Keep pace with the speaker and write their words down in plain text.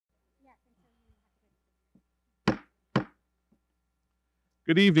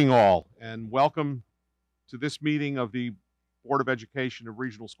Good evening, all, and welcome to this meeting of the Board of Education of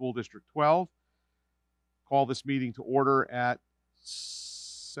Regional School District 12. Call this meeting to order at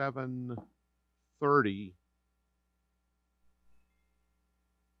 7:38.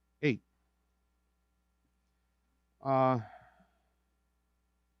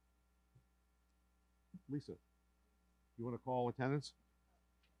 Lisa, you want to call attendance?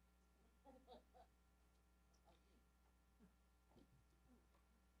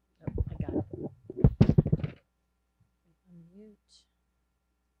 I got it. Unmute.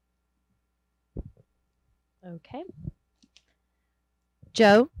 Okay.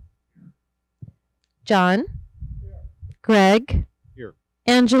 Joe? John? Greg? Here.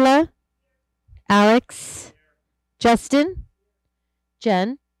 Angela? Alex? Justin?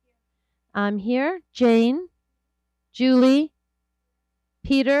 Jen? I'm here. Jane? Julie?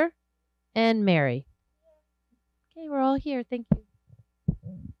 Peter? And Mary. Okay, we're all here. Thank you.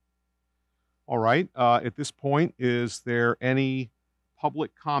 All right. At this point, is there any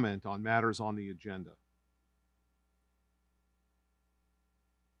public comment on matters on the agenda?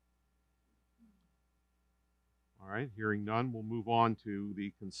 All right. Hearing none, we'll move on to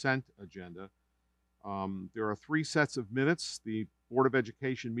the consent agenda. There are 3 sets of minutes. The Board of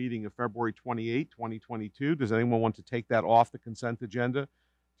Education meeting of February 28, 2022. Does anyone want to take that off the consent agenda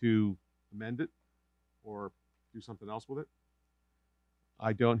to amend it or do something else with it?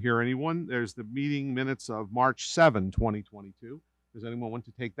 I don't hear anyone. There's the meeting minutes of March 7, 2022. Does anyone want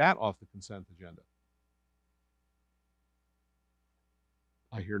to take that off the consent agenda?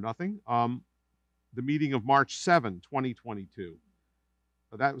 I hear nothing. The meeting of March 7, 2022.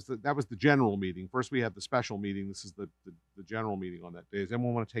 That was the general meeting. First we have the special meeting. This is the general meeting on that day. Does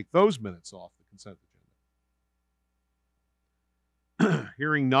anyone want to take those minutes off the consent agenda?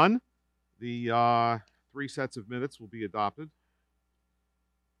 Hearing none, the 3 sets of minutes will be adopted.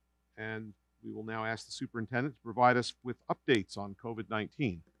 And we will now ask the superintendent to provide us with updates on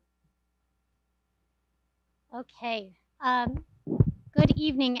COVID-19. Okay. Good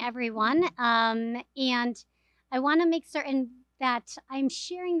evening, everyone. And I want to make certain that I'm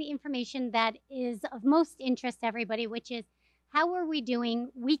sharing the information that is of most interest to everybody, which is how are we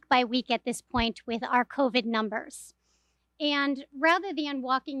doing week by week at this point with our COVID numbers? And rather than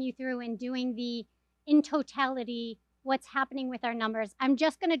walking you through and doing the in totality what's happening with our numbers, I'm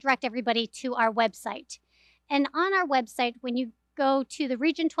just going to direct everybody to our website. And on our website, when you go to the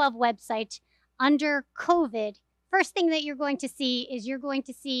Region 12 website under COVID, first thing that you're going to see is you're going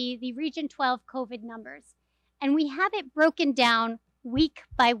to see the Region 12 COVID numbers. And we have it broken down week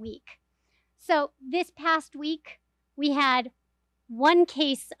by week. So this past week, we had 1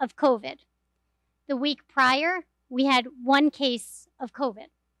 case of COVID. The week prior, we had 1 case of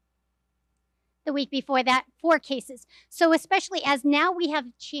COVID. The week before that, 4 cases. So especially as now we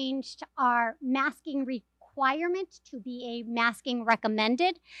have changed our masking requirement to be a masking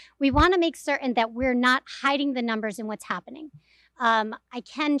recommended, we want to make certain that we're not hiding the numbers in what's happening. I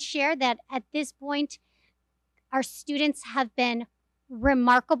can share that at this point, our students have been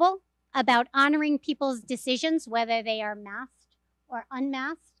remarkable about honoring people's decisions, whether they are masked or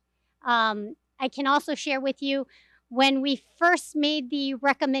unmasked. I can also share with you, when we first made the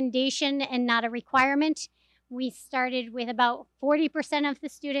recommendation and not a requirement, we started with about 40% of the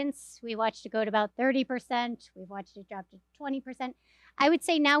students. We watched it go to about 30%. We watched it drop to 20%. I would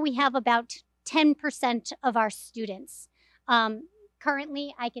say now we have about 10% of our students.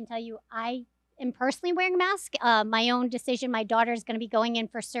 Currently, I can tell you I am personally wearing a mask. My own decision, my daughter is going to be going in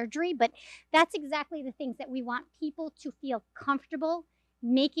for surgery, but that's exactly the things that we want people to feel comfortable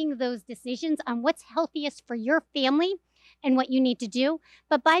making those decisions on what's healthiest for your family and what you need to do.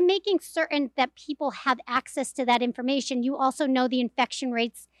 But by making certain that people have access to that information, you also know the infection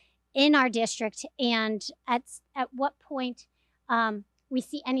rates in our district and at what point we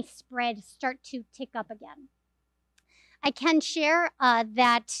see any spread start to tick up again. I can share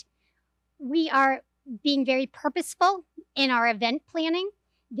that we are being very purposeful in our event planning.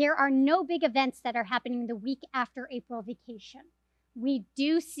 There are no big events that are happening the week after April vacation. We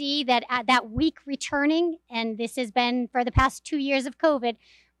do see that at that week returning, and this has been for the past 2 years of COVID,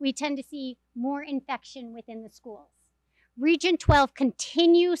 we tend to see more infection within the schools. Region 12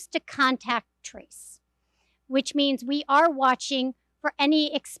 continues to contact trace, which means we are watching for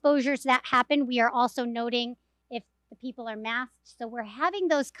any exposures that happen. We are also noting if the people are masked. So we're having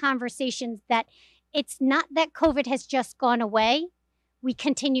those conversations that it's not that COVID has just gone away. We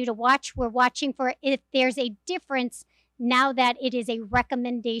continue to watch. We're watching for if there's a difference now that it is a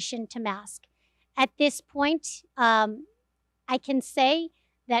recommendation to mask. At this point, I can say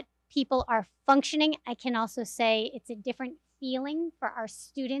that people are functioning. I can also say it's a different feeling for our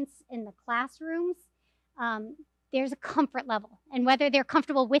students in the classrooms, there's a comfort level. And whether they're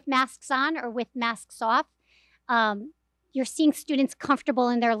comfortable with masks on or with masks off, you're seeing students comfortable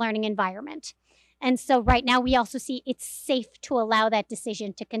in their learning environment. And so right now we also see it's safe to allow that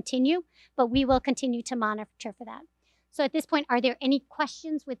decision to continue, but we will continue to monitor for that. So at this point, are there any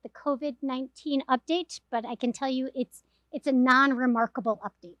questions with the COVID-19 update? But I can tell you it's a non-remarkable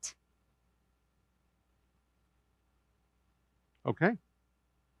update. Okay.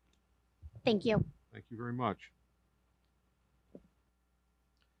 Thank you. Thank you very much.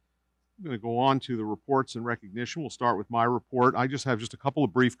 I'm going to go on to the reports and recognition. We'll start with my report. I just have a couple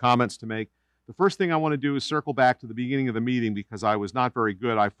of brief comments to make. The first thing I want to do is circle back to the beginning of the meeting because I was not very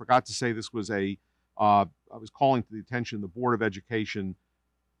good. I forgot to say this was I was calling to the attention of the Board of Education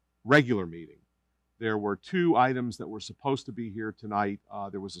regular meeting. There were two items that were supposed to be here tonight.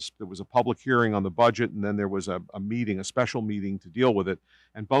 There was a public hearing on the budget, and then there was a meeting, a special meeting to deal with it,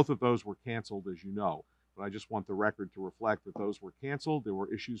 and both of those were canceled, as you know. But I just want the record to reflect that those were canceled. There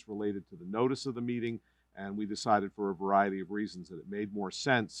were issues related to the notice of the meeting, and we decided for a variety of reasons that it made more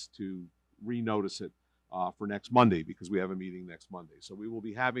sense to renotice it for next Monday because we have a meeting next Monday. So we will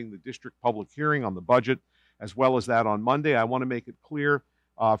be having the district public hearing on the budget as well as that on Monday. I want to make it clear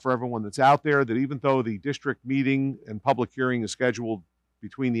for everyone that's out there that even though the district meeting and public hearing is scheduled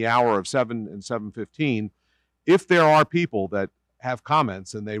between the hour of 7 and 7:15, if there are people that have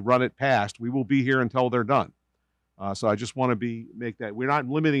comments and they run it past, we will be here until they're done. So I just want to make that, we're not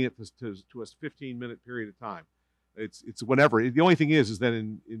limiting it to a 15-minute period of time. It's whenever. The only thing is that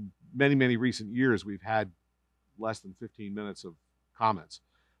in many recent years, we've had less than 15 minutes of comments.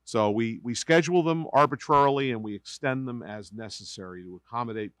 So we schedule them arbitrarily and we extend them as necessary to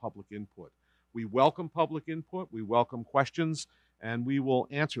accommodate public input. We welcome public input, we welcome questions, and we will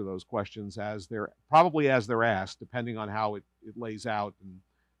answer those questions probably as they're asked, depending on how it lays out and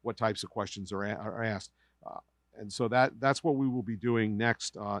what types of questions are asked. And so that's what we will be doing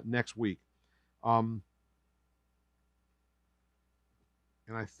next week. And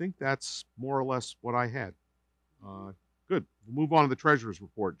I think that's more or less what I had. Good. We'll move on to the treasurer's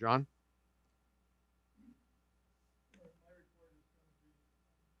report. John?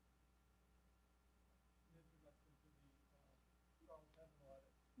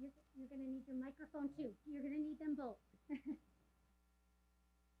 You're going to need your microphone too. You're going to need them both.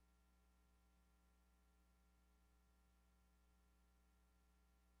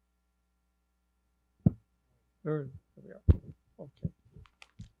 There we are. Okay.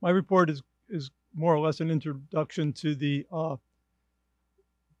 My report is more or less an introduction to the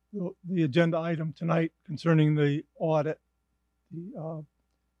agenda item tonight concerning the audit, the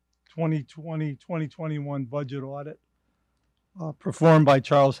 2020-2021 budget audit performed by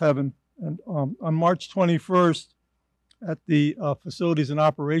Charles Heaven. And on March 21st, at the Facilities and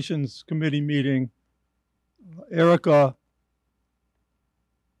Operations Committee meeting, Erica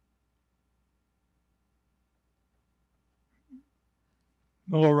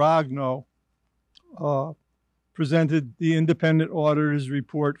Miloragno presented the independent auditor's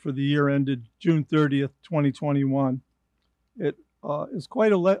report for the year ended June 30th, 2021. It is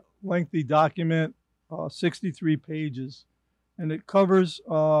quite a lengthy document, 63 pages, and it covers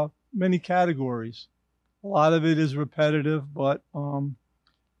many categories. A lot of it is repetitive, but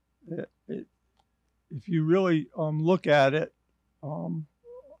if you really look at it, a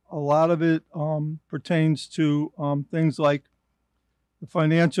lot of it pertains to things like the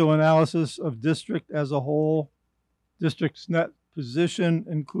financial analysis of district as a whole, district's net position,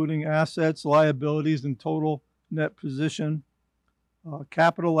 including assets, liabilities, and total net position,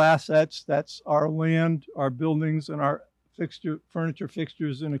 capital assets, that's our land, our buildings, and our furniture,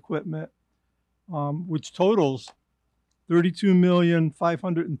 fixtures, and equipment, which totals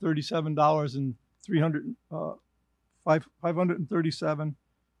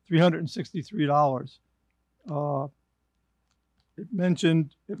 $32,537,363. It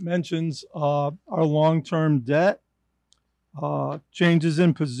mentions our long-term debt, changes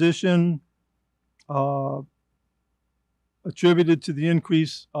in position, attributed to the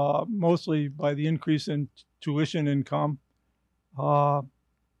increase, mostly by the increase in tuition income, the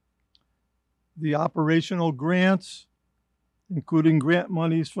operational grants, including grant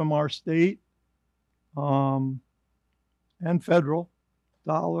monies from our state and federal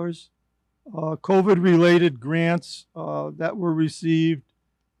dollars, COVID-related grants that were received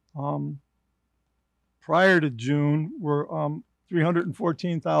prior to June were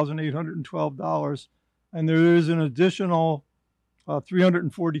 $314,812, and there is an additional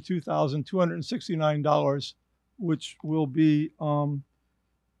 $342,269, which will be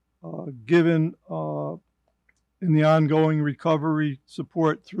given in the ongoing recovery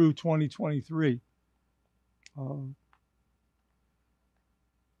support through 2023.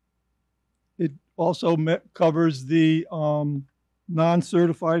 It also covers the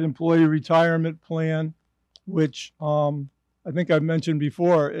non-certified employee retirement plan, which I think I've mentioned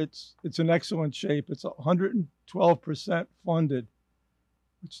before. It's in excellent shape. It's 112% funded,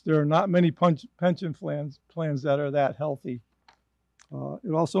 which there are not many pension plans that are that healthy.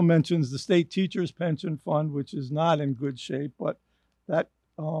 It also mentions the state teachers pension fund, which is not in good shape, but that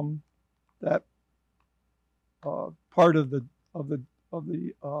part of the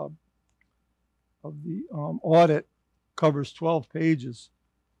audit covers 12 pages,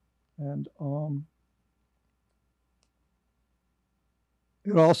 and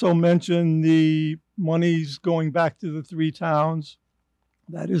it also mentioned the monies going back to the 3 towns.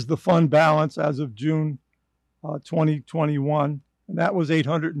 That is the fund balance as of June 2021, and that was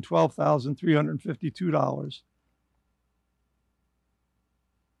 $812,352.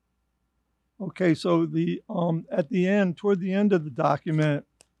 Okay, so the at the end, toward the end of the document,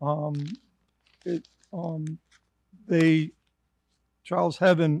 Charles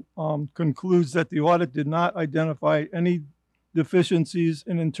Heaven concludes that the audit did not identify any deficiencies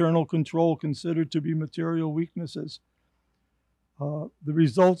in internal control considered to be material weaknesses. The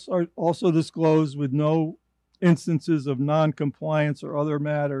results are also disclosed with no instances of non-compliance or other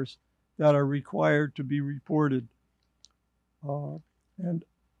matters that are required to be reported. And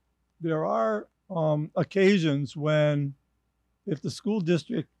there are occasions when, if the school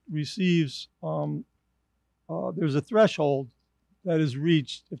district receives, there's a threshold that is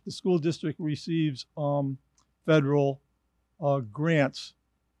reached if the school district receives federal grants.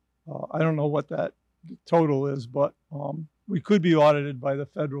 I don't know what that total is, but we could be audited by the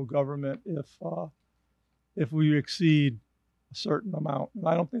federal government if we exceed a certain amount. And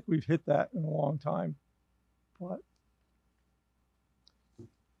I don't think we've hit that in a long time. But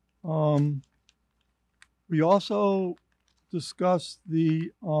we also discussed this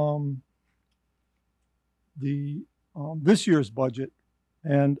year's budget,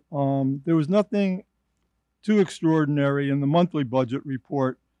 and there was nothing too extraordinary in the monthly budget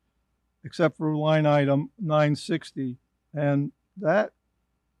report except for line item 960, and that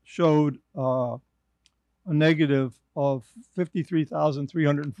showed a negative of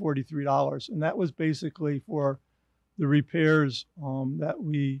 $53,343, and that was basically for the repairs that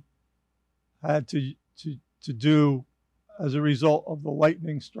we had to do as a result of the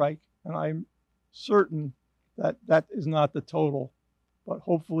lightning strike. And I'm certain that that is not the total, but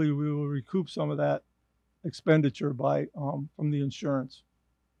hopefully we will recoup some of that expenditure by from the insurance.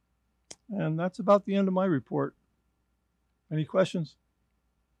 And that's about the end of my report. Any questions?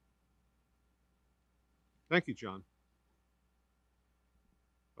 Thank you, John.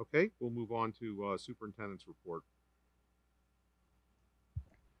 Okay, we'll move on to superintendent's report.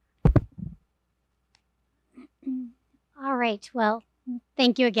 All right. Well,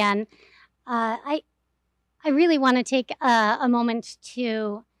 thank you again. I really want to take a moment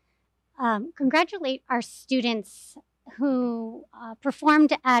to congratulate our students who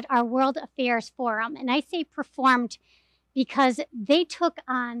performed at our World Affairs Forum. And I say performed because they took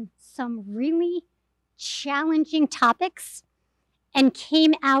on some really challenging topics and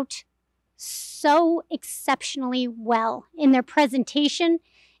came out so exceptionally well in their presentation,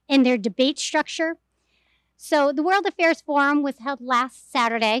 in their debate structure. So the World Affairs Forum was held last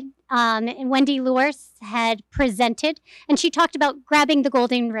Saturday, and Wendy Lewis had presented, and she talked about grabbing the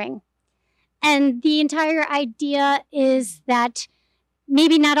golden ring. And the entire idea is that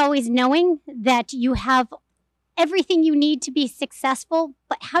maybe not always knowing that you have everything you need to be successful,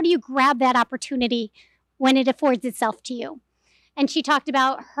 but how do you grab that opportunity when it affords itself to you? And she talked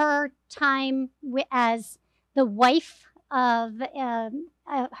about her time as the wife of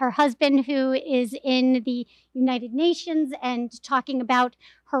her husband, who is in the United Nations, and talking about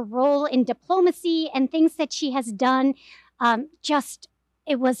her role in diplomacy and things that she has done.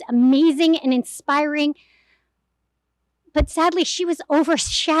 It was amazing and inspiring. But sadly, she was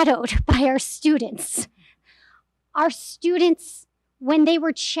overshadowed by our students. Our students, when they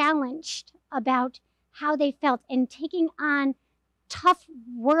were challenged about how they felt and taking on tough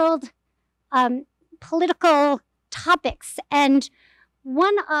world political topics. And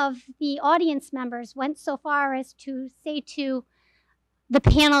one of the audience members went so far as to say to the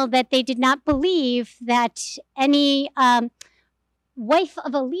panel that they did not believe that any wife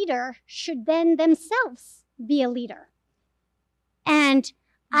of a leader should then themselves be a leader. And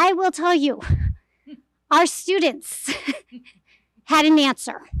I will tell you, our students had an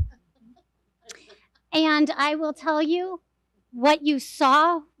answer. And I will tell you, what you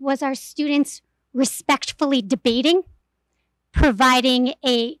saw was our students respectfully debating, providing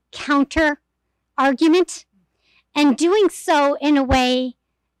a counter argument, and doing so in a way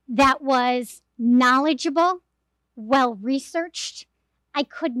that was knowledgeable, well-researched. I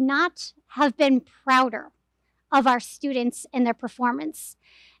could not have been prouder of our students and their performance.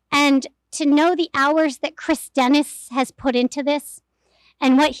 And to know the hours that Chris Dennis has put into this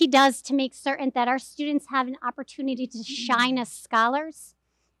and what he does to make certain that our students have an opportunity to shine as scholars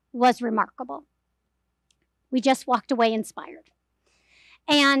was remarkable. We just walked away inspired.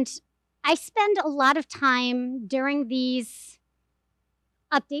 And I spend a lot of time during these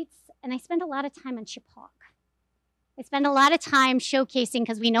updates, and I spend a lot of time on Chepaug. I spend a lot of time showcasing,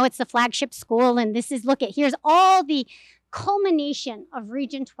 because we know it's the flagship school, and this is, look at, here's all the culmination of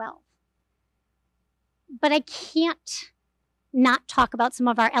Region 12. But I can't not talk about some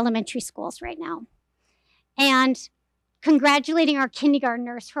of our elementary schools right now. And congratulating our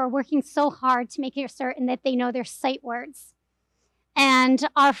kindergartners who are working so hard to make certain that they know their sight words. And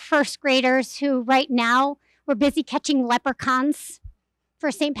our first graders who right now we're busy catching leprechauns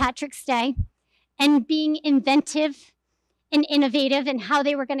for St. Patrick's Day and being inventive and innovative in how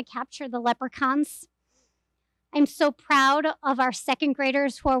they were going to capture the leprechauns. I'm so proud of our second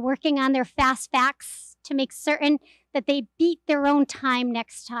graders who are working on their fast facts to make certain that they beat their own time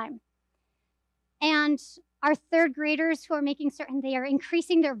next time. And our third graders who are making certain they are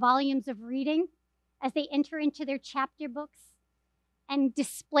increasing their volumes of reading as they enter into their chapter books and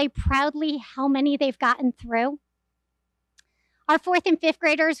display proudly how many they've gotten through. Our fourth and fifth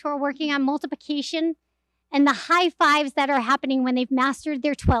graders who are working on multiplication and the high fives that are happening when they've mastered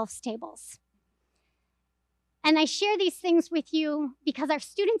their 12s tables. And I share these things with you because our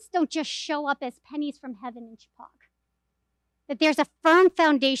students don't just show up as pennies from heaven in Chepaug. That there's a firm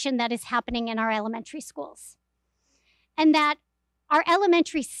foundation that is happening in our elementary schools. And that our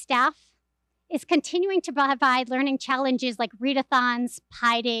elementary staff is continuing to provide learning challenges like readathons,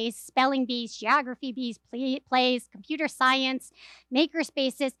 Pi Days, spelling bees, geography bees, plays, computer science, maker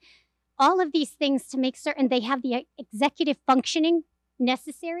spaces, all of these things to make certain they have the executive functioning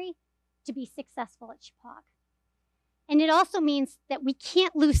necessary to be successful at Chepaug. And it also means that we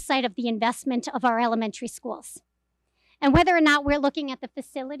can't lose sight of the investment of our elementary schools. And whether or not we're looking at the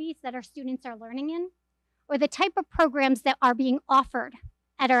facilities that our students are learning in, or the type of programs that are being offered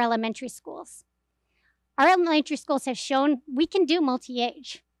at our elementary schools. Our elementary schools have shown we can do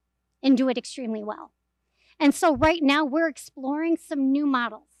multi-age and do it extremely well. And so right now we're exploring some new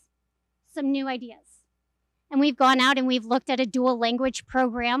models, some new ideas. And we've gone out and we've looked at a dual language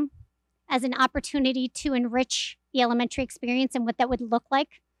program as an opportunity to enrich the elementary experience and what that would look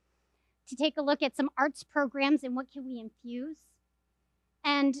like, to take a look at some arts programs and what can we infuse.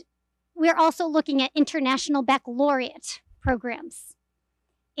 And we're also looking at international baccalaureate programs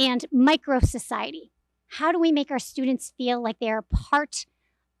and micro-society. How do we make our students feel like they are part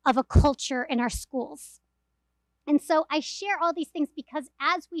of a culture in our schools? And so I share all these things because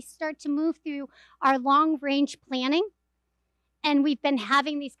as we start to move through our long-range planning, and we've been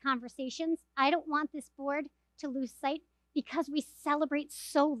having these conversations, I don't want this board to lose sight because we celebrate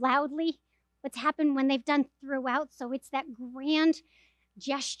so loudly what's happened when they've done throughout. So it's that grand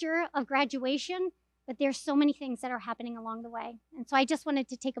gesture of graduation, but there's so many things that are happening along the way. And so I just wanted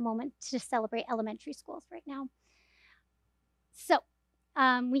to take a moment to celebrate elementary schools right now. So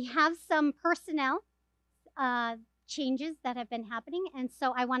we have some personnel changes that have been happening, and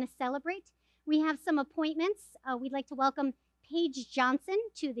so I want to celebrate. We have some appointments. We'd like to welcome Paige Johnson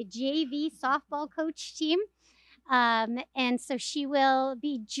to the JV softball coach team. And so she will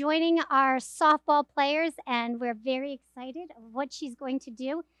be joining our softball players, and we're very excited of what she's going to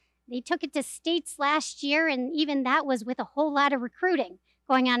do. They took it to states last year, and even that was with a whole lot of recruiting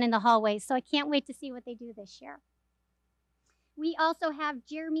going on in the hallways. So I can't wait to see what they do this year. We also have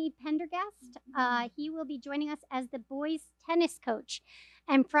Jeremy Pendergast. He will be joining us as the boys tennis coach.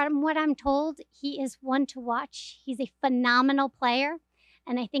 And from what I'm told, he is one to watch. He's a phenomenal player.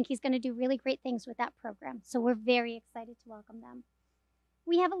 And I think he's going to do really great things with that program. So we're very excited to welcome them.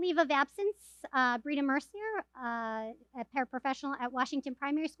 We have a leave of absence, Brita Mercier, a paraprofessional at Washington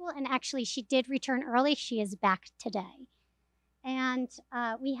Primary School. And actually, she did return early. She is back today. And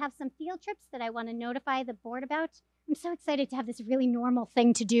we have some field trips that I want to notify the board about. I'm so excited to have this really normal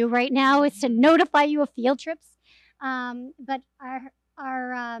thing to do right now is to notify you of field trips. But our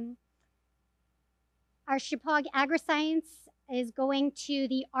Chepaug AgriScience is going to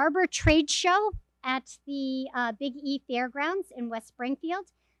the Arbor Trade Show at the Big E Fairgrounds in West Springfield.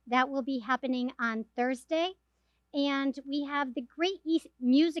 That will be happening on Thursday. And we have the Great East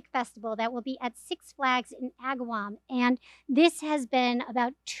Music Festival that will be at Six Flags in Agawam. And this has been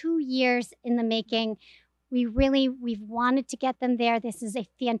about 2 years in the making. We've wanted to get them there. This is a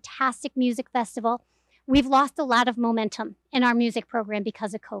fantastic music festival. We've lost a lot of momentum in our music program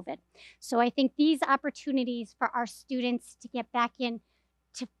because of COVID. So I think these opportunities for our students to get back in,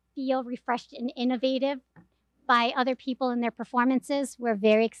 to feel refreshed and innovative by other people in their performances, we're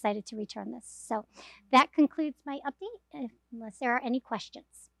very excited to return this. So that concludes my update, unless there are any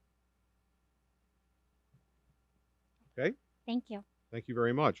questions. Okay. Thank you. Thank you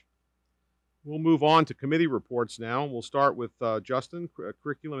very much. We'll move on to committee reports now. We'll start with Justin,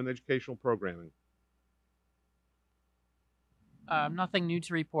 Curriculum and Educational Programming. Nothing new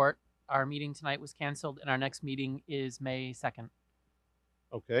to report. Our meeting tonight was canceled, and our next meeting is May 2nd.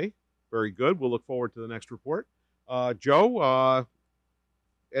 Okay, very good. We'll look forward to the next report. Joe,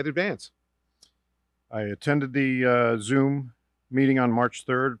 Ed Advance. I attended the Zoom meeting on March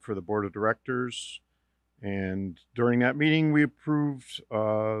 3rd for the Board of Directors, and during that meeting we approved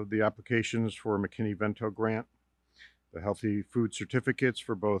the applications for McKinney-Vento grant, the healthy food certificates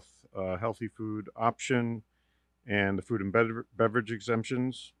for both healthy food option and the food and beverage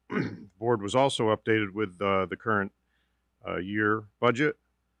exemptions. The board was also updated with the current year budget,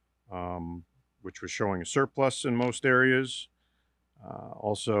 which was showing a surplus in most areas.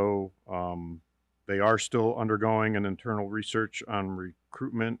 Also, they are still undergoing an internal research on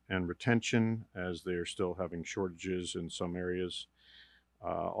recruitment and retention, as they are still having shortages in some areas.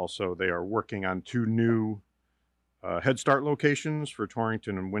 Also, they are working on 2 new Head Start locations for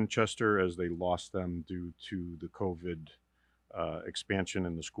Torrington and Winchester, as they lost them due to the COVID expansion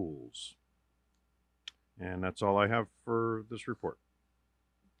in the schools. And that's all I have for this report.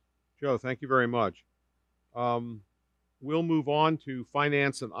 Joe, thank you very much. We'll move on to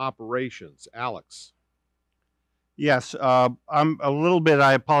Finance and Operations. Alex. Yes, I'm a little bit,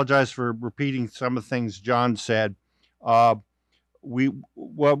 I apologize for repeating some of the things John said. What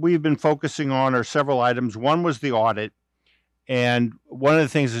we've been focusing on are several items. One was the audit. And one of the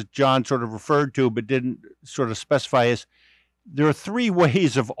things that John sort of referred to but didn't sort of specify is there are 3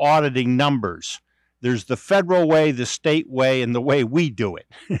 ways of auditing numbers. There's the federal way, the state way, and the way we do it.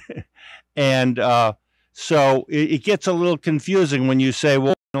 And so it gets a little confusing when you say,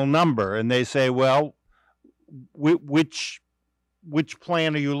 well, no number, and they say, well, which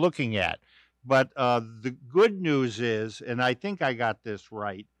plan are you looking at? But the good news is, and I think I got this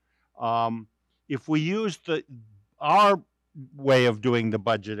right, if we use our way of doing the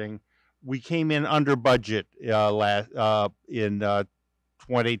budgeting, we came in under budget in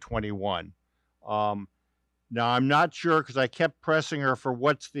 2021. Now, I'm not sure, because I kept pressing her for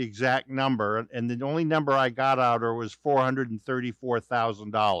what's the exact number, and the only number I got out of her was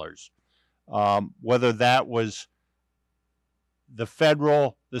 $434,000. Whether that was the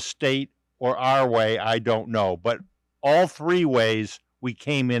federal, the state, or our way, I don't know. But all 3 ways, we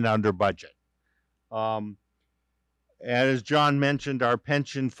came in under budget. And as John mentioned, our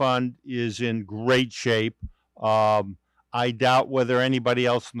pension fund is in great shape. I doubt whether anybody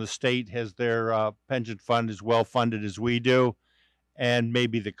else in the state has their pension fund as well funded as we do, and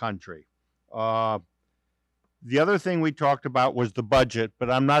maybe the country. The other thing we talked about was the budget, but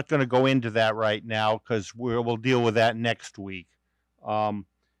I'm not going to go into that right now because we'll deal with that next week.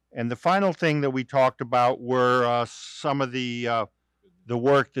 And the final thing that we talked about were some of the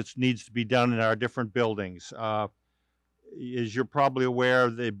work that needs to be done in our different buildings. As you're probably aware,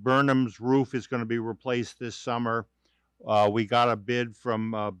 the Burnham's roof is going to be replaced this summer. We got a bid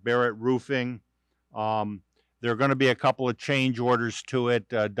from Barrett Roofing. There are going to be a couple of change orders to it.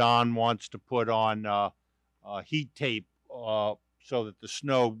 Don wants to put on heat tape so that the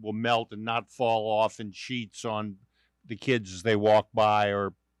snow will melt and not fall off in sheets on the kids as they walk by,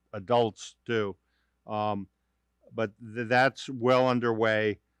 or adults too. But that's well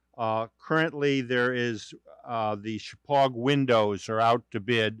underway. Currently, there is the Chippewa windows are out to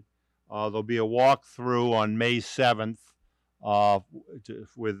bid. There'll be a walkthrough on May 7th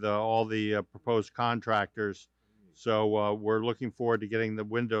with all the proposed contractors. So we're looking forward to getting the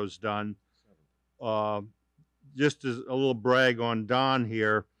windows done. Just as a little brag on Don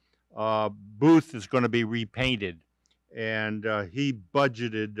here, Booth is going to be repainted, and he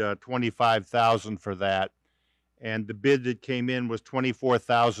budgeted $25,000 for that, and the bid that came in was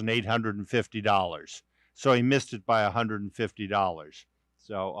 $24,850. So he missed it by $150.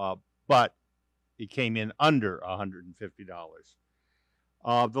 So, but it came in under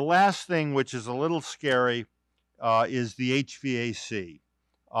 $150. The last thing, which is a little scary, is the HVAC.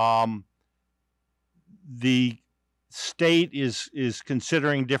 The state is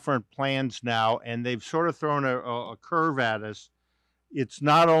considering different plans now, and they've sort of thrown a curve at us. It's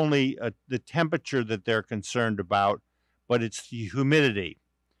not only the temperature that they're concerned about, but it's the humidity.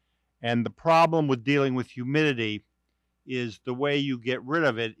 And the problem with dealing with humidity is the way you get rid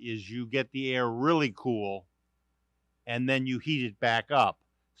of it is you get the air really cool and then you heat it back up.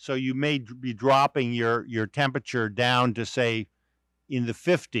 So you may be dropping your temperature down to, say, in the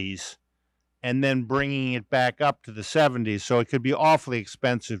 50s and then bringing it back up to the 70s. So it could be awfully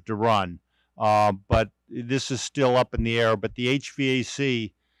expensive to run. But this is still up in the air. But the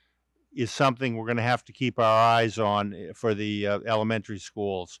HVAC is something we're going to have to keep our eyes on for the elementary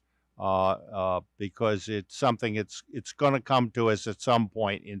schools. Because it's something it's going to come to us at some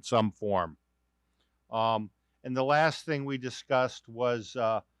point in some form. And the last thing we discussed was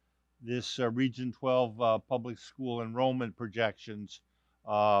this Region 12 public school enrollment projections,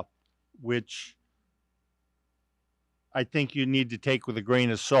 which I think you need to take with a grain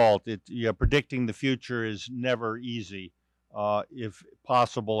of salt. Predicting the future is never easy, if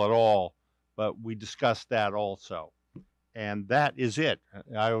possible at all, but we discussed that also. And that is it.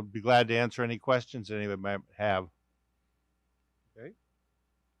 I would be glad to answer any questions anyone might have. Okay.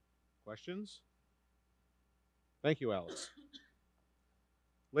 Questions? Thank you, Alex.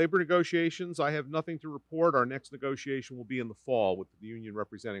 Labor negotiations, I have nothing to report. Our next negotiation will be in the fall with the union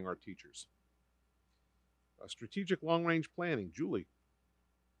representing our teachers. Strategic long-range planning, Julie.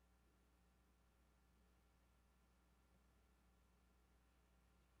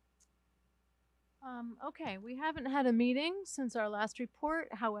 Okay, we haven't had a meeting since our last report.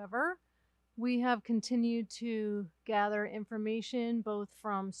 However, we have continued to gather information both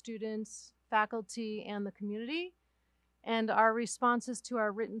from students, faculty, and the community. And our responses to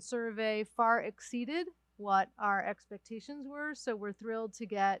our written survey far exceeded what our expectations were. So we're thrilled to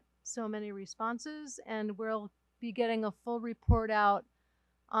get so many responses, and we'll be getting a full report out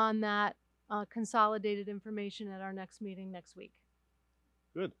on that consolidated information at our next meeting next week.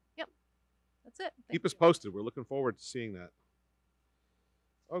 Good. Yep. That's it. Keep us posted. We're looking forward to seeing that.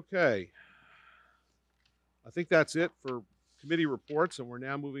 Okay. I think that's it for committee reports, and we're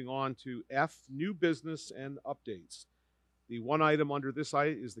now moving on to F, new business and updates. The one item under this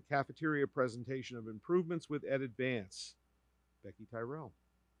item is the cafeteria presentation of improvements with Ed Advance. Becky Tyrell.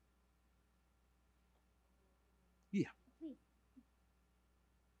 Yeah.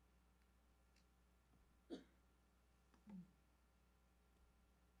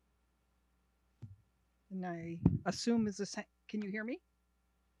 And I assume is this, can you hear me?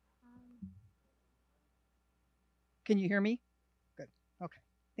 Can you hear me? Good. Okay.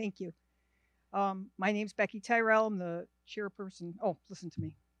 Thank you. My name's Becky Tyrell. I'm the chairperson. Oh, listen to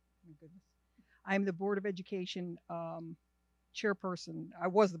me. My goodness. I'm the Board of Education chairperson. I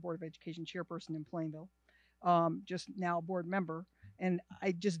was the Board of Education chairperson in Plainville. Just now a board member. And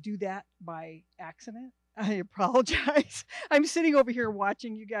I just do that by accident. I apologize. I'm sitting over here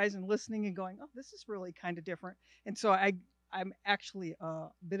watching you guys and listening and going, oh, this is really kind of different. And so I'm actually a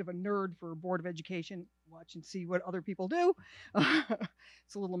bit of a nerd for Board of Education. Watch and see what other people do.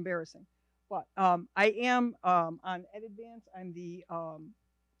 It's a little embarrassing. But I am on Ed Advance. I'm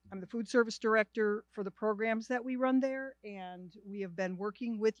the food service director for the programs that we run there. And we have been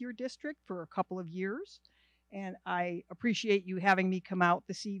working with your district for a couple of years. And I appreciate you having me come out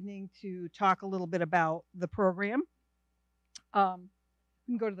this evening to talk a little bit about the program. We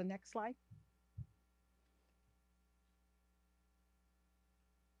can go to the next slide.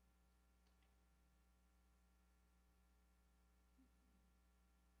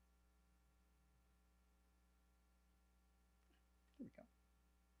 Here we go.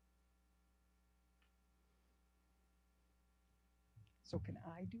 So can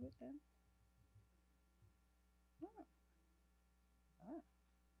I do it then?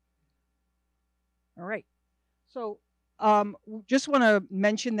 All right. So just want to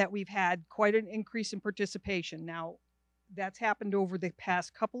mention that we've had quite an increase in participation. Now, that's happened over the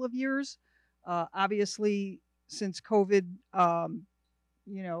past couple of years. Obviously, since COVID,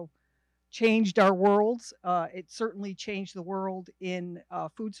 changed our worlds, it certainly changed the world in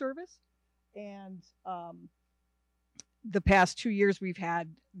food service. And the past 2 years, we've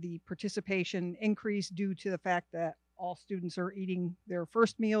had the participation increase due to the fact that all students are eating their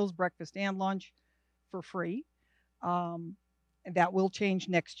first meals, breakfast and lunch, for free. And that will change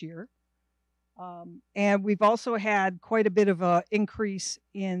next year. And we've also had quite a bit of an increase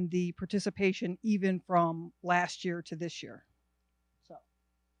in the participation even from last year to this year. So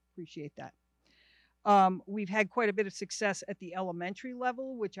appreciate that. We've had quite a bit of success at the elementary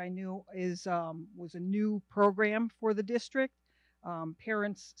level, which I knew was a new program for the district.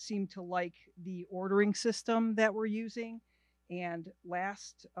 Parents seem to like the ordering system that we're using. And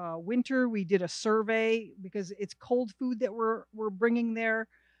last winter, we did a survey because it's cold food that we're bringing there,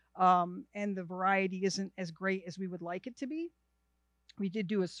 and the variety isn't as great as we would like it to be. We did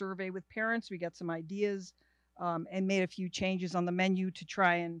do a survey with parents. We got some ideas and made a few changes on the menu to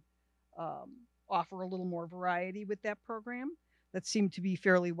try and offer a little more variety with that program. That seemed to be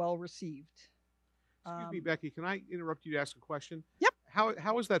fairly well received. Excuse me, Becky, can I interrupt you to ask a question? Yep. How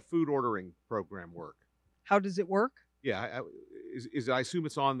does that food ordering program work? How does it work? Yeah, I assume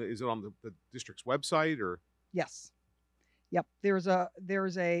it's on is it on the district's website or? Yes. Yep. There's a,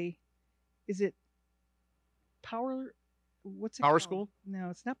 is it Power, what's it Power called? School? No,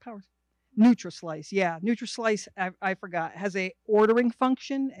 it's not Power. NutriSlice. Yeah. NutriSlice, I forgot, has a ordering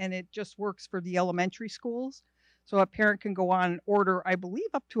function, and it just works for the elementary schools. So a parent can go on and order, I believe,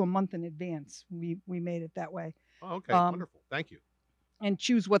 up to a month in advance. We made it that way. Oh, okay. Wonderful. Thank you. And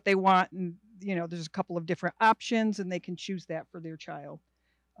choose what they want. And, there's a couple of different options, and they can choose that for their child.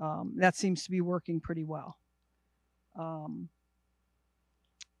 That seems to be working pretty well. And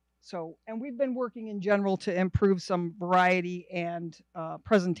we've been working in general to improve some variety and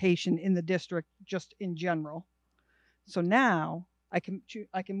presentation in the district, just in general. So now I can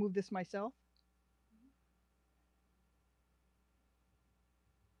move this myself.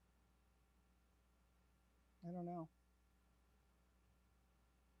 I don't know.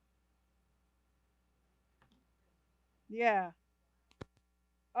 Yeah.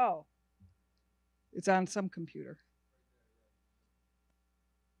 Oh. It's on some computer.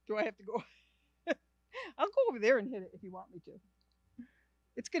 Do I have to go? I'll go over there and hit it if you want me to.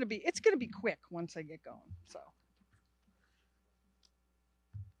 It's gonna be quick once I get going. So.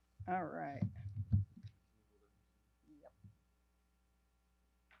 All right. Yep.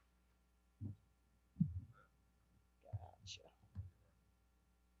 Gotcha.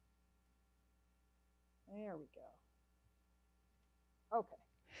 There we go. Okay.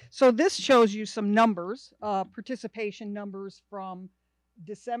 So this shows you some numbers, participation numbers from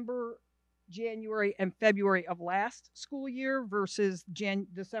December, January, and February of last school year versus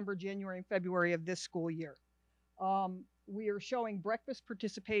December, January, and February of this school year. We are showing breakfast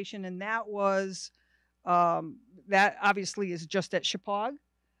participation, and that was, that obviously is just at Chippewa.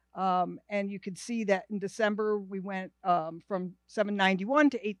 And you can see that in December, we went from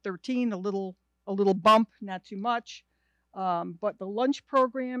 791 to 813, a little bump, not too much. But the lunch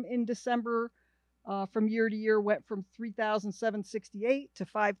program in December from year to year went from 3,768 to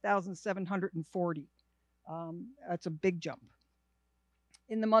 5,740. That's a big jump.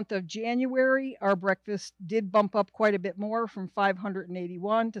 In the month of January, our breakfast did bump up quite a bit more, from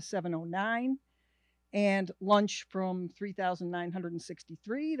 581 to 709, and lunch from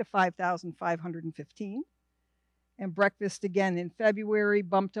 3,963 to 5,515. And breakfast again in February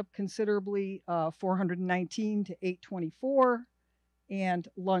bumped up considerably, 419 to 824, and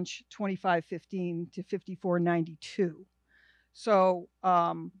lunch 2515 to 5492. So,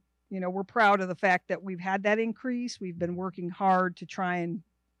 we're proud of the fact that we've had that increase. We've been working hard to try and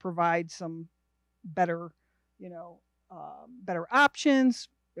provide some better, better options,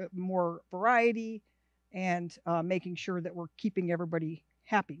 more variety, and making sure that we're keeping everybody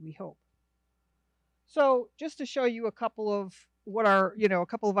happy, we hope. So just to show you a couple of a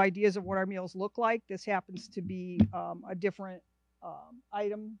couple of ideas of what our meals look like. This happens to be a different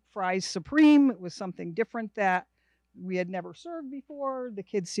item, fries supreme. It was something different that we had never served before. The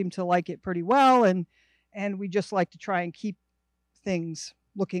kids seem to like it pretty well, and we just like to try and keep things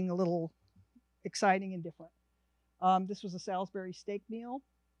looking a little exciting and different. This was a Salisbury steak meal.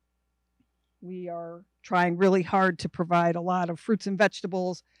 We are trying really hard to provide a lot of fruits and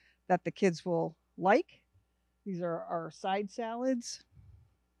vegetables that the kids will like. These are our side salads.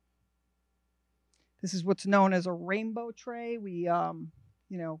 This is what's known as a rainbow tray. We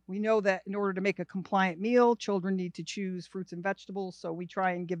know that in order to make a compliant meal, children need to choose fruits and vegetables, so we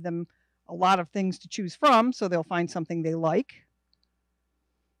try and give them a lot of things to choose from so they'll find something they like.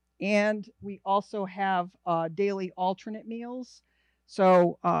 And we also have daily alternate meals.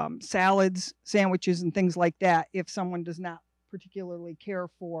 So salads, sandwiches, and things like that if someone does not particularly care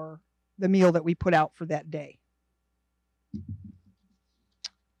for the meal that we put out for that day.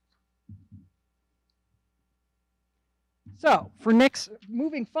 So for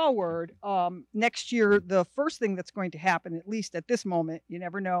moving forward, next year, the first thing that's going to happen, at least at this moment, you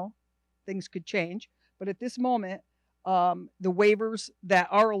never know, things could change, but at this moment, the waivers that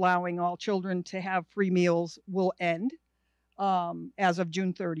are allowing all children to have free meals will end as of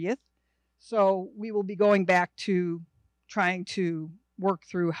June 30th. So we will be going back to trying to work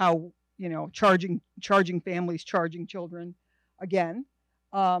through how, charging families, charging children. again.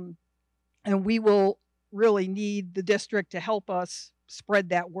 And we will really need the district to help us spread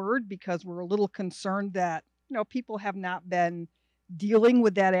that word, because we're a little concerned that, people have not been dealing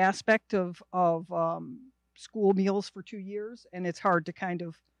with that aspect of school meals for 2 years, and it's hard to kind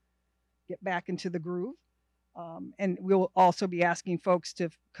of get back into the groove. And we'll also be asking folks to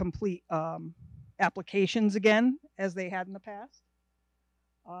complete applications again, as they had in the past.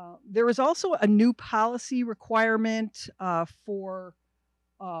 There is also a new policy requirement for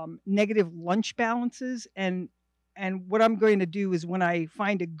negative lunch balances, and what I'm going to do is, when I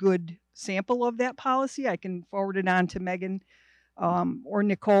find a good sample of that policy, I can forward it on to Megan or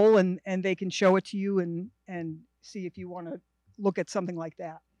Nicole, and they can show it to you and see if you want to look at something like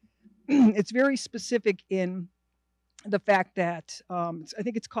that. It's very specific in the fact that I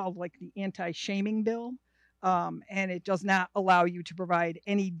think it's called like the anti-shaming bill, and it does not allow you to provide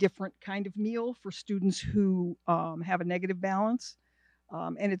any different kind of meal for students who have a negative balance.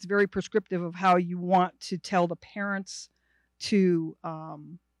 And it's very prescriptive of how you want to tell the parents to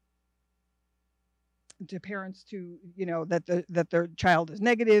that their child is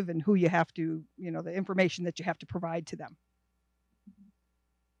negative, and who you have to, the information that you have to provide to them.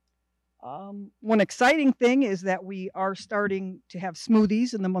 One exciting thing is that we are starting to have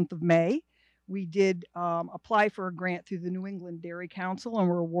smoothies in the month of May. We did apply for a grant through the New England Dairy Council, and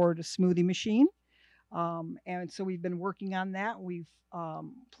were awarded a smoothie machine. And so we've been working on that. We've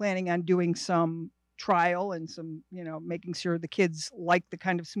planning on doing some trial and some, making sure the kids like the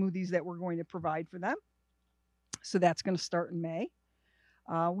kind of smoothies that we're going to provide for them. So that's going to start in May.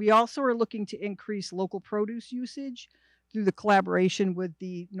 We also are looking to increase local produce usage through the collaboration with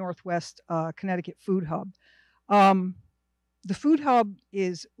the Northwest Connecticut Food Hub. The Food Hub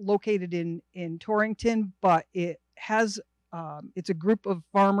is located in Torrington, but it has it's a group of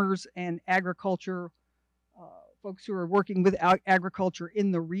farmers and agriculture folks who are working with agriculture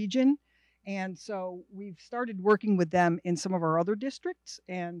in the region. And so we've started working with them in some of our other districts.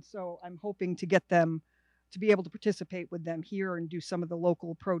 And so I'm hoping to get them to be able to participate with them here and do some of the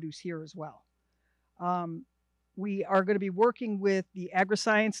local produce here as well. We are going to be working with the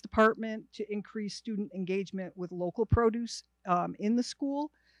agri-science department to increase student engagement with local produce in the school.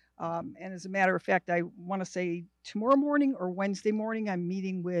 And as a matter of fact, I want to say tomorrow morning or Wednesday morning, I'm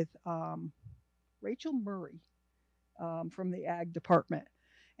meeting with Rachel Murray from the ag department.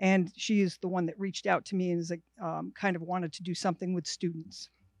 And she is the one that reached out to me and is kind of wanted to do something with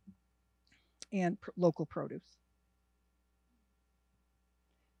students and local produce.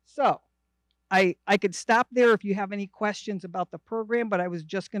 So I could stop there if you have any questions about the program, but I was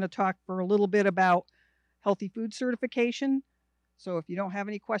just going to talk for a little bit about healthy food certification. So if you don't have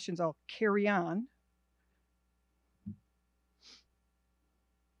any questions, I'll carry on.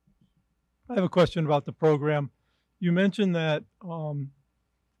 I have a question about the program. You mentioned that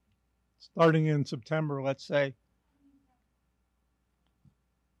starting in September, let's say,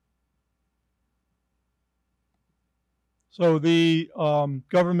 so the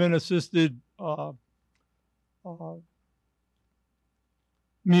government-assisted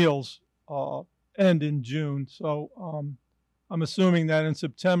meals end in June. So I'm assuming that in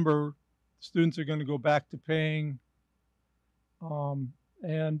September, students are going to go back to paying.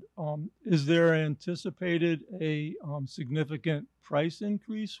 Is there anticipated a significant price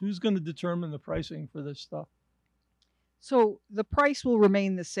increase? Who's going to determine the pricing for this stuff? So the price will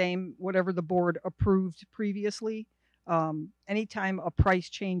remain the same, whatever the board approved previously. Anytime a price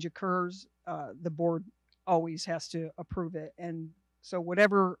change occurs, the board always has to approve it. And so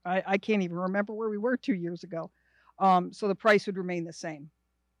whatever, I can't even remember where we were 2 years ago. So the price would remain the same.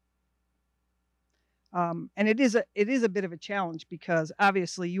 And it is a bit of a challenge, because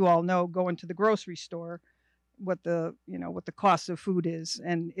obviously you all know, going to the grocery store, what the cost of food is.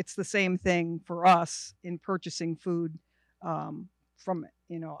 And it's the same thing for us in purchasing food from,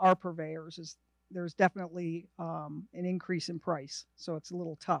 our purveyors. There's definitely an increase in price. So it's a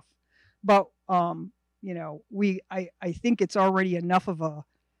little tough. But, I think it's already enough of a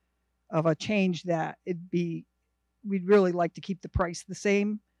change that we'd really like to keep the price the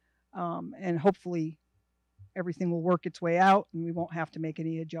same. And hopefully everything will work its way out and we won't have to make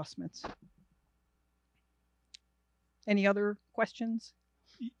any adjustments. Any other questions?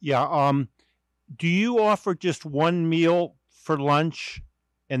 Yeah. Do you offer just one meal for lunch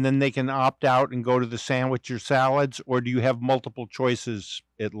and then they can opt out and go to the sandwich or salads, or do you have multiple choices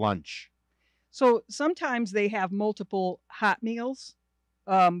at lunch? So sometimes they have multiple hot meals,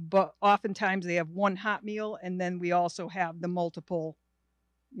 but oftentimes they have one hot meal, and then we also have the multiple,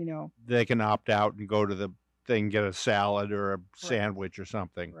 They can opt out and go to the thing, get a salad or a sandwich or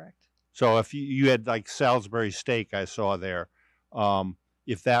something. Correct. So if you had like Salisbury steak, I saw there,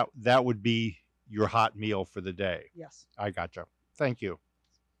 if that would be your hot meal for the day. Yes. I gotcha. Thank you.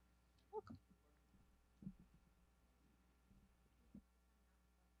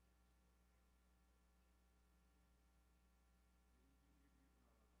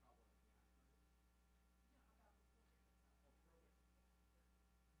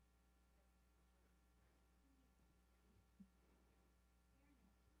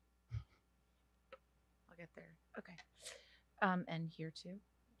 I'll get there. Okay. And here too.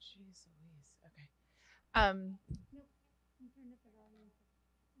 Jeez Louise. Okay.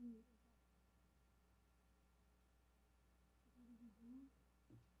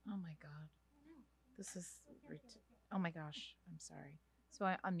 Oh my God. This is, oh my gosh. I'm sorry. So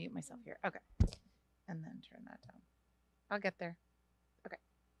I unmute myself here. Okay. And then turn that down. I'll get there. Okay.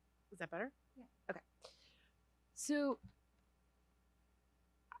 Is that better? Yeah. Okay. So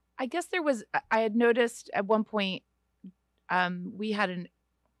I guess I had noticed at one point, we had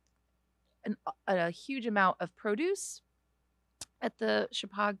a huge amount of produce at the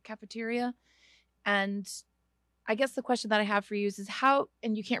Chapag cafeteria. And I guess the question that I have for you is how,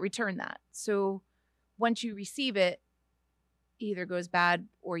 and you can't return that. So once you receive it, either goes bad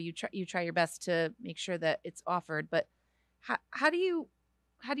or you try your best to make sure that it's offered. But how do you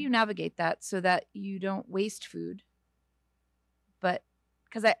navigate that so that you don't waste food? But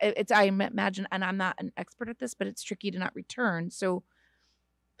because I imagine, and I'm not an expert at this, but it's tricky to not return. So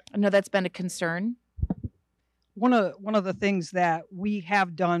I know that's been a concern. One of the things that we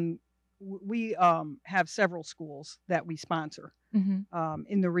have done, we have several schools that we sponsor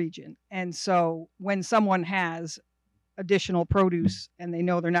in the region, and so when someone has additional produce and they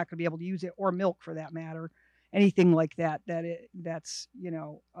know they're not going to be able to use it, or milk for that matter, anything like that's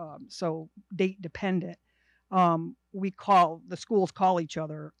so date dependent. The schools call each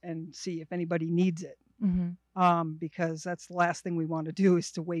other and see if anybody needs it, because that's the last thing we want to do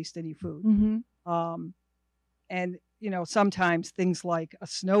is to waste any food. And sometimes things like a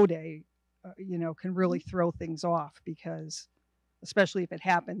snow day, can really throw things off, because especially if it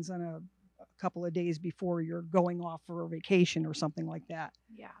happens on a couple of days before you're going off for a vacation or something like that.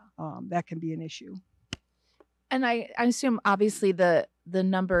 Yeah. That can be an issue. And I assume obviously the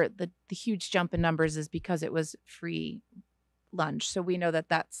number, the huge jump in numbers is because it was free lunch. So we know that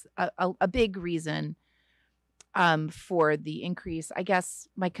that's a big reason for the increase. I guess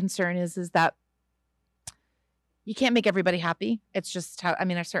my concern is that you can't make everybody happy. It's just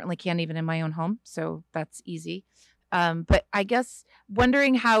I certainly can't even in my own home. So that's easy. But I guess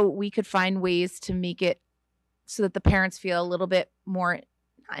wondering how we could find ways to make it so that the parents feel a little bit more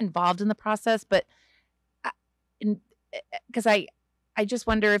not involved in the process, but because I just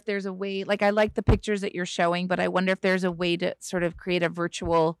wonder if there's a way, like I like the pictures that you're showing, but I wonder if there's a way to sort of create a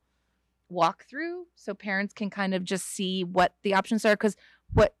virtual walkthrough so parents can kind of just see what the options are, because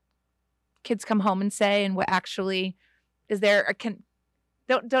what kids come home and say and what actually is there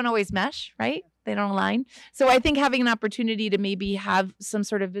don't always mesh, right? They don't align. So I think having an opportunity to maybe have some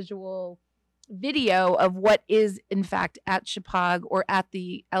sort of visual video of what is in fact at Chapag or at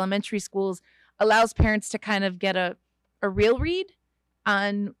the elementary schools allows parents to kind of get a real read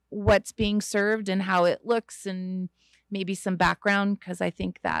on what's being served and how it looks, and maybe some background, because I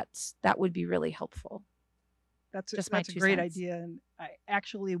think that would be really helpful. That's Just a great idea. And I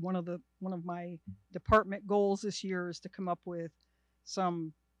actually, one of my department goals this year is to come up with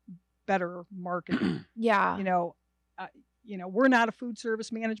some better marketing. Yeah. We're not a food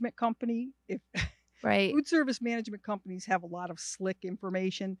service management company. If right. Food service management companies have a lot of slick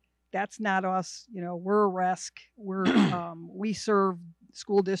information. That's not us. We're a RESC. We serve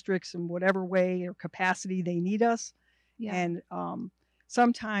school districts in whatever way or capacity they need us. Yeah. And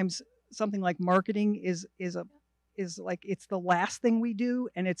sometimes something like marketing is like it's the last thing we do,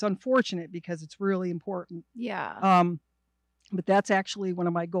 and it's unfortunate because it's really important. Yeah. But that's actually one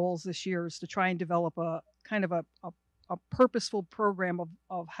of my goals this year, is to try and develop a kind of a purposeful program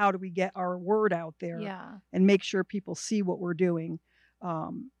of how do we get our word out there, and make sure people see what we're doing.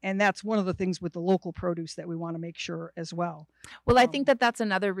 And that's one of the things with the local produce that we want to make sure as well. Well, I think that's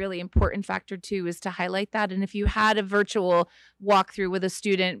another really important factor too, is to highlight that. And if you had a virtual walkthrough with a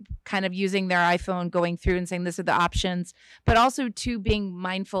student kind of using their iPhone, going through and saying, this are the options, but also too being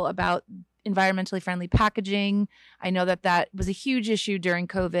mindful about environmentally friendly packaging. I know that was a huge issue during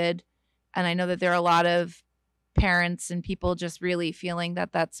COVID. And I know that there are a lot of parents and people just really feeling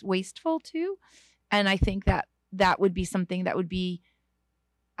that that's wasteful too. And I think that would be something that would be,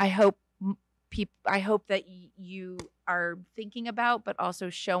 I hope that you are thinking about, but also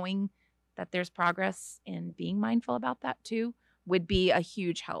showing that there's progress in being mindful about that too, would be a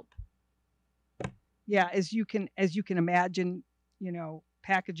huge help. Yeah, as you can imagine,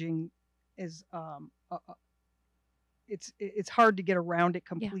 packaging is it's hard to get around it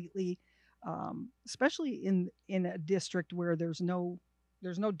completely, especially in a district where there's no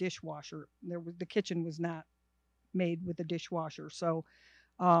dishwasher. The kitchen was not made with a dishwasher, so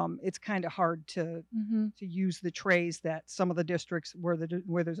it's kind of hard to use the trays that some of the districts where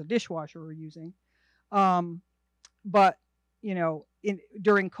there's a dishwasher are using. But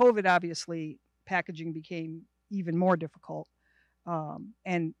during COVID, obviously, packaging became even more difficult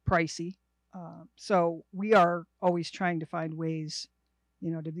and pricey. So we are always trying to find ways,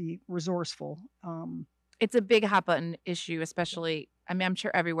 to be resourceful. It's a big hot button issue, especially, I mean, I'm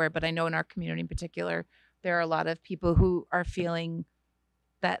sure everywhere, but I know in our community in particular, there are a lot of people who are feeling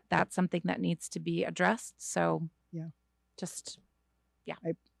that that's something that needs to be addressed. So yeah,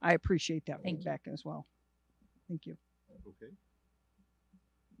 I appreciate that Thank feedback as well. Thank you. Okay.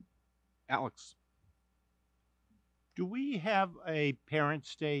 Alex. Do we have a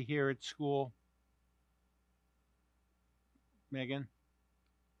Parents' Day here at school? Megan?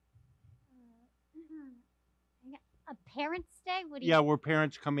 A Parents' Day? What do Yeah, you? where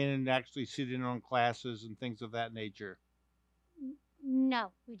parents come in and actually sit in on classes and things of that nature.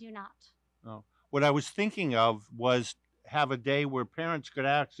 No, we do not. Oh. What I was thinking of was have a day where parents could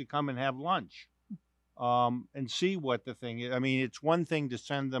actually come and have lunch and see what the thing is. I mean, it's one thing to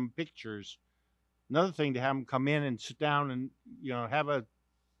send them pictures. Another thing to have them come in and sit down and, have a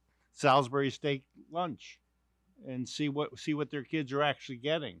Salisbury steak lunch and see what their kids are actually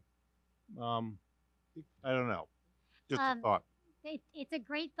getting. I don't know. Just a thought. It's a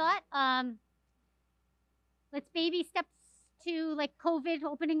great thought. Let's baby steps to like COVID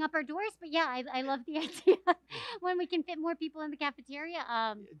opening up our doors. But yeah, I love the idea when we can fit more people in the cafeteria.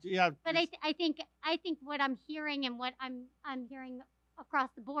 Yeah. But I think what I'm hearing and what I'm hearing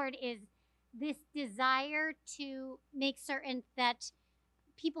across the board is this desire to make certain that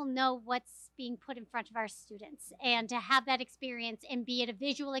people know what's being put in front of our students and to have that experience, and be it a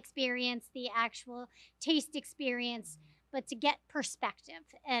visual experience, the actual taste experience, but to get perspective.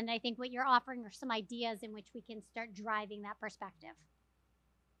 And I think what you're offering are some ideas in which we can start driving that perspective.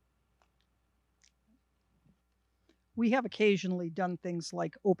 We have occasionally done things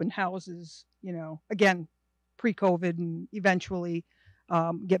like open houses, again, pre-COVID, and eventually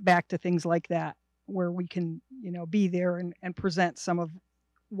get back to things like that where we can, be there and present some of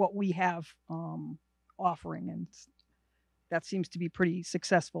what we have offering. And that seems to be pretty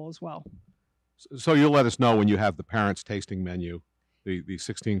successful as well. So you'll let us know when you have the parents tasting menu, the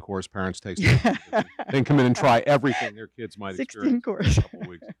 16-course parents tasting menu. They can come in and try everything their kids might 16 experience course. in a couple of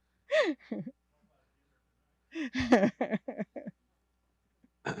weeks.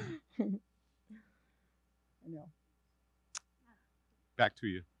 I know. Back to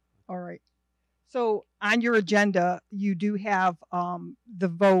you. All right. So on your agenda, you do have the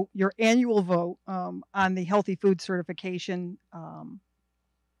vote, your annual vote on the healthy food certification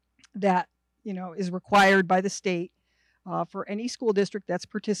that, is required by the state for any school district that's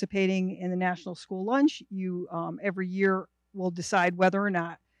participating in the National School Lunch. You every year will decide whether or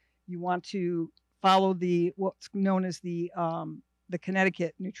not you want to follow what's known as the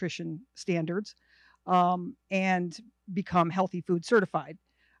Connecticut nutrition standards and become healthy food certified.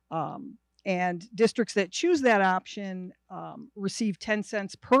 And districts that choose that option receive 10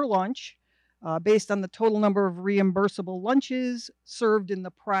 cents per lunch based on the total number of reimbursable lunches served in the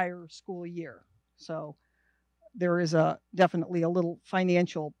prior school year. So there is definitely a little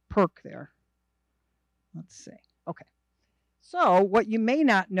financial perk there. Let's see. Okay. So what you may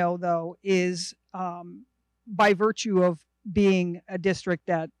not know, though, is by virtue of being a district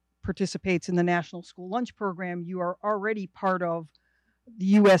that participates in the National School Lunch Program, you are already part of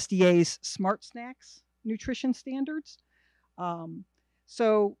the USDA's Smart Snacks nutrition standards.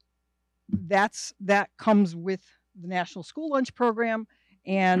 So that comes with the National School Lunch Program,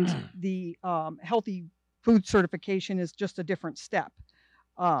 and the healthy food certification is just a different step.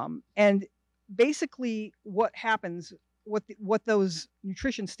 And basically what happens, what those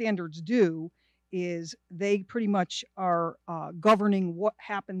nutrition standards do is they pretty much are governing what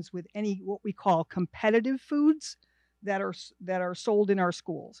happens with what we call competitive foods that are sold in our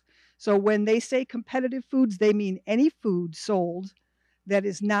schools. So when they say competitive foods, they mean any food sold that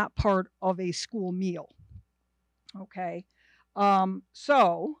is not part of a school meal. Okay.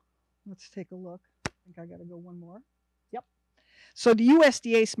 So let's take a look. I think I got to go one more. Yep. So the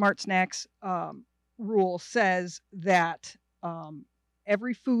USDA Smart Snacks rule says that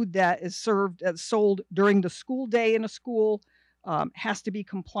every food that is sold during the school day in a school has to be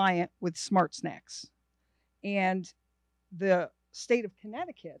compliant with Smart Snacks. And the state of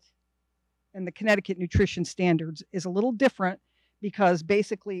Connecticut and the Connecticut nutrition standards is a little different because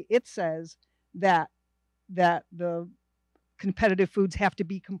basically it says that the competitive foods have to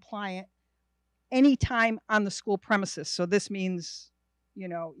be compliant anytime on the school premises. So this means, you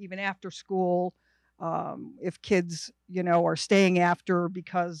know, even after school, if kids, you know, are staying after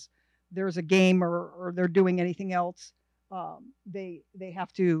because there's a game or they're doing anything else, they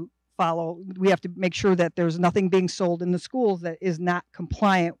have to follow. We have to make sure that there's nothing being sold in the schools that is not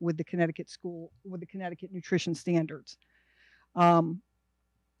compliant with the Connecticut nutrition standards. The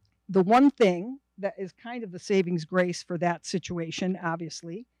one thing that is kind of the savings grace for that situation,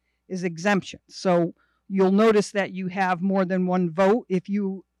 obviously, is exemptions. So you'll notice that you have more than one vote. If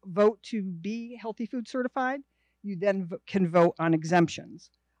you vote to be healthy food certified, you then can vote on exemptions.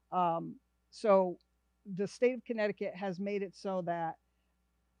 So the state of Connecticut has made it so that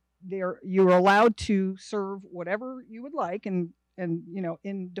you're allowed to serve whatever you would like, and you know,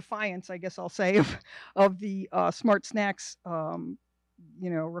 in defiance, I guess I'll say, of the smart snacks you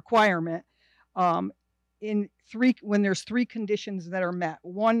know, requirement. When there's three conditions that are met.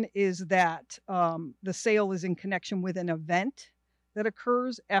 One is that the sale is in connection with an event that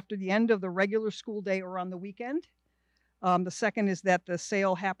occurs after the end of the regular school day or on the weekend. The second is that the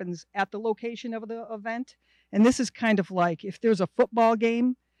sale happens at the location of the event. And this is kind of like if there's a football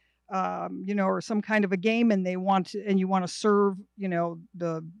game, you know, or some kind of a game, and you want to serve, you know,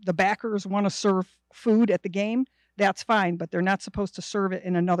 the backers want to serve food at the game, that's fine, but they're not supposed to serve it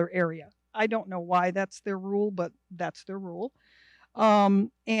in another area. I don't know why that's their rule, but that's their rule.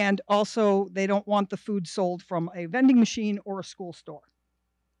 And also, they don't want the food sold from a vending machine or a school store.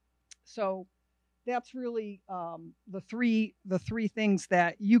 So that's really the three things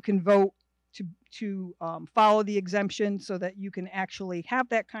that you can vote to follow the exemption, so that you can actually have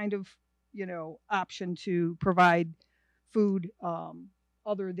that kind of, you know, option to provide food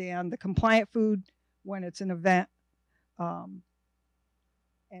other than the compliant food when it's an event,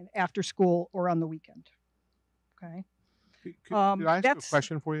 and after school or on the weekend. Okay. Could I ask a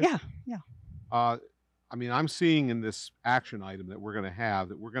question for you? Yeah. I mean, I'm seeing in this action item that we're going to have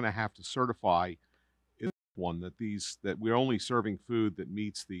to certify in one that we're only serving food that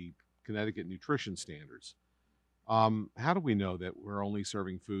meets the Connecticut nutrition standards. How do we know that we're only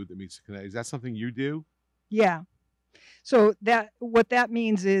serving food that meets the Connecticut? Is that something you do? Yeah. So what that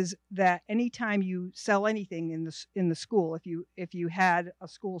means is that anytime you sell anything in the school, if you had a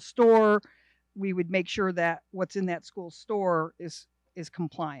school store, we would make sure that what's in that school store is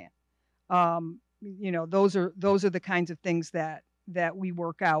compliant. You know, those are the kinds of things that we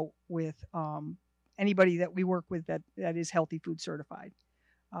work out with anybody that we work with that is healthy food certified.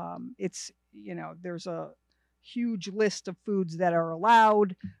 It's, you know, there's a huge list of foods that are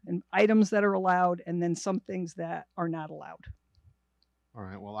allowed and items that are allowed, and then some things that are not allowed. All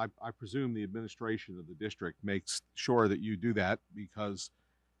right. Well, I presume the administration of the district makes sure that you do that, because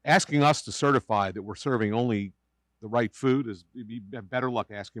asking us to certify that we're serving only the right food is, you have better luck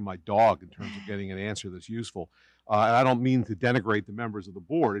asking my dog in terms of getting an answer that's useful. And I don't mean to denigrate the members of the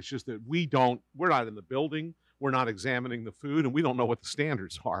board. It's just that we're not in the building. We're not examining the food, and we don't know what the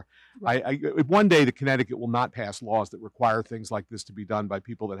standards are. Right. One day, the Connecticut will not pass laws that require things like this to be done by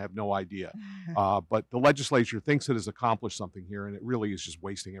people that have no idea. But the legislature thinks it has accomplished something here, and it really is just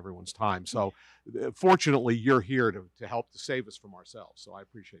wasting everyone's time. So fortunately, you're here to help to save us from ourselves. So I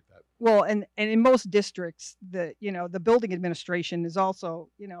appreciate that. Well, and in most districts, the building administration is also,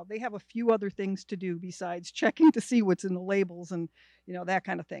 you know, they have a few other things to do besides checking to see what's in the labels and, you know, that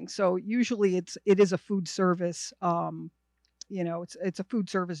kind of thing. So usually it is a food service, you know, it's a food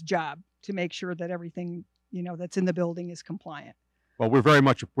service job to make sure that everything, you know, that's in the building is compliant. Well, we're very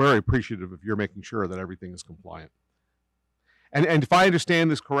appreciative of your making sure that everything is compliant. And if I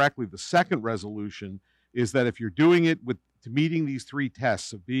understand this correctly, the second resolution is that if you're doing it to meeting these three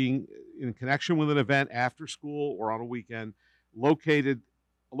tests of being in connection with an event after school or on a weekend,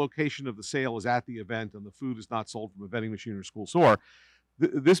 location of the sale is at the event and the food is not sold from a vending machine or school store,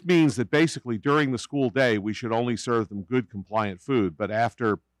 this means that basically during the school day, we should only serve them good compliant food, but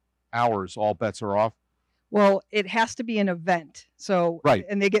after hours, all bets are off? Well, it has to be an event. So, right.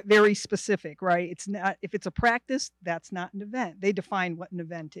 And they get very specific, right? It's not, if it's a practice, that's not an event. They define what an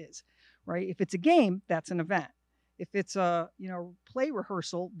event is, right? If it's a game, that's an event. If it's a, you know, play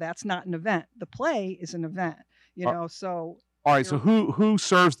rehearsal, that's not an event. The play is an event, you know, so. All right. So who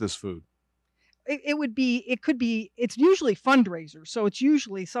serves this food? It could be, it's usually fundraisers. So it's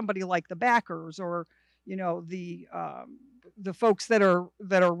usually somebody like the backers or, you know, the folks that are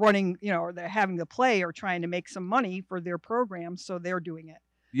running, you know, or they're having the play or trying to make some money for their program. So they're doing it.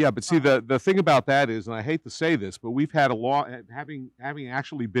 Yeah. But see, the thing about that is, and I hate to say this, but we've had a law having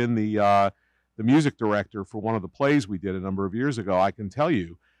actually been the the music director for one of the plays we did a number of years ago, I can tell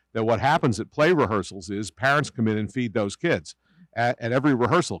you that what happens at play rehearsals is parents come in and feed those kids at every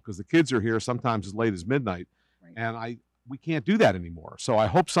rehearsal, because the kids are here sometimes as late as midnight. Right. And we can't do that anymore. So I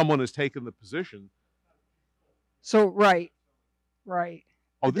hope someone has taken the position. So, right.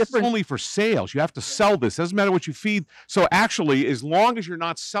 Oh, The this is difference- only for sales. You have to sell this. Doesn't matter what you feed. So actually, as long as you're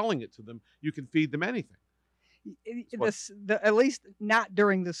not selling it to them, you can feed them anything. what- At least not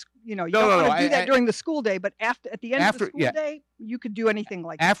during this, you No, don't want to do I- that during the school day, but at the end of the After- school yeah. day, you could do anything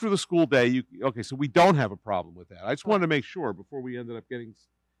like that. After the school day, okay, so we don't have a problem with that. I just wanted to make sure before we ended up getting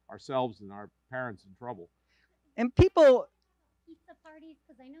ourselves and our parents in trouble. And people, Pizza parties,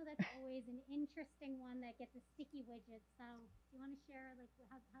 because I know that's always an interesting one that gets a sticky widget. So, do you want to share like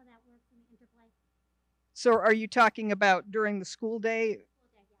how that works in the interplay? so are you talking about during the school day? School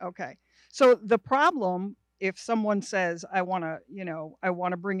day, yeah. Okay. So the problem, if someone says, I want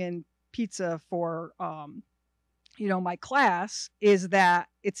to bring in pizza for, my class, is that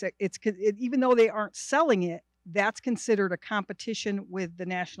even though they aren't selling it, that's considered a competition with the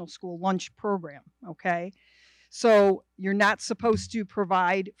National School Lunch Program. Okay. So you're not supposed to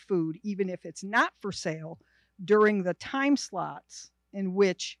provide food, even if it's not for sale, during the time slots in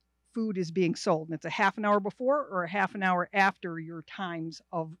which food is being sold. And it's a half an hour before or a half an hour after your times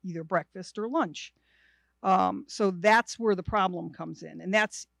of either breakfast or lunch. So that's where the problem comes in. And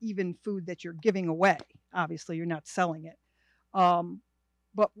that's even food that you're giving away. Obviously, you're not selling it.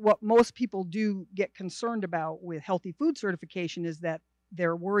 But what most people do get concerned about with healthy food certification is that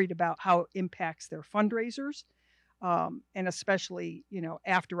they're worried about how it impacts their fundraisers, and especially,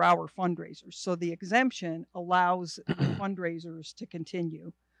 after hour fundraisers. So the exemption allows fundraisers to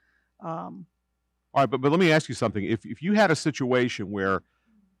continue. All right, but let me ask you something. If you had a situation where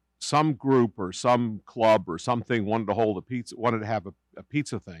some group or some club or something wanted to have a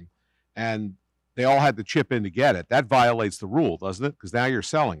pizza thing, and they all had to chip in to get it, that violates the rule, doesn't it? Because now you're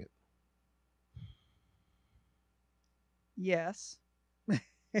selling it. Yes.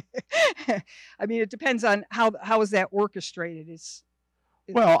 I mean, it depends on how is that orchestrated.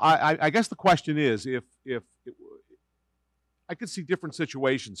 Well, I guess the question is if I could see different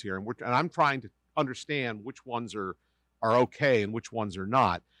situations here, and I'm trying to understand which ones are okay and which ones are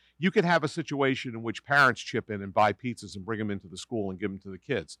not. You could have a situation in which parents chip in and buy pizzas and bring them into the school and give them to the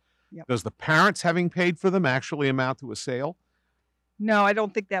kids. Yep. Does the parents having paid for them actually amount to a sale? No, I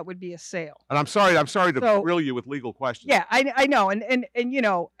don't think that would be a sale. And I'm sorry to So- grill you with legal questions. Yeah, I know, and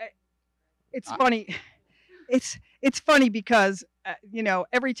it's funny. It's funny because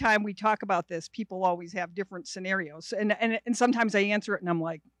every time we talk about this, people always have different scenarios, and sometimes I answer it and I'm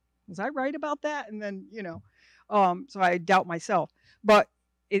like, was I right about that? And then so I doubt myself. But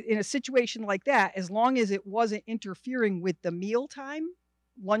in a situation like that, as long as it wasn't interfering with the mealtime,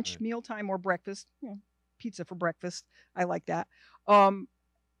 lunch, Right. mealtime, or breakfast, pizza for breakfast, I like that. As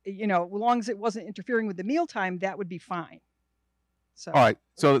long as it wasn't interfering with the mealtime, that would be fine. So, All right.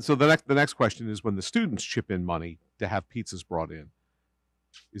 So the next question is when the students chip in money to have pizzas brought in,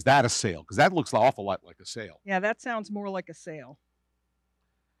 is that a sale? Because that looks an awful lot like a sale. yeah, that sounds more like a sale.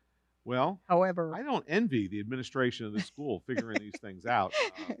 Well, However, I don't envy the administration of the school figuring these things out,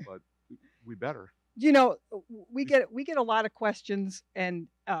 but we better. we get a lot of questions, and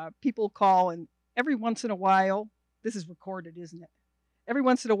people call, and every once in a while, this is recorded, isn't it? Every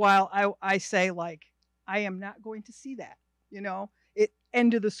once in a while, I say, like, I am not going to see that.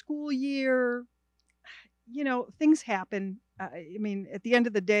 End of the school year, things happen. I mean, at the end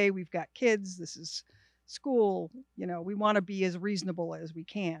of the day, we've got kids. This is school. We want to be as reasonable as we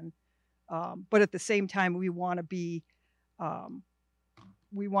can, but at the same time, we want to be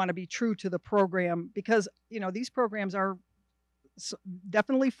true to the program, because these programs are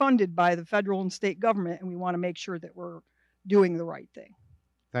definitely funded by the federal and state government, and we want to make sure that we're doing the right thing.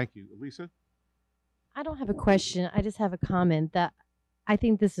 Thank you. Lisa? I don't have a question. I just have a comment that I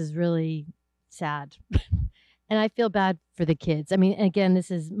think this is really sad. And I feel bad for the kids. I mean, again, this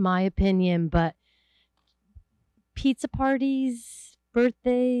is my opinion, but pizza parties,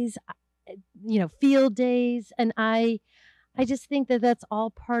 birthdays, field days, and I just think that that's all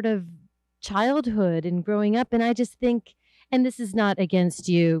part of childhood and growing up. And I just think, and this is not against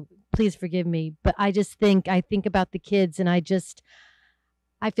you, please forgive me, but I think about the kids, and I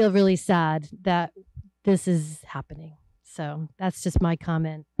feel really sad that this is happening. So that's just my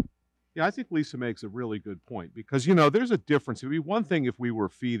comment. Yeah, I think Lisa makes a really good point, because, there's a difference. It would be one thing if we were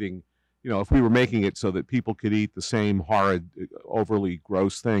feeding, if we were making it so that people could eat the same horrid, overly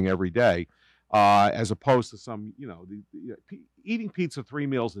gross thing every day, as opposed to some, eating pizza 3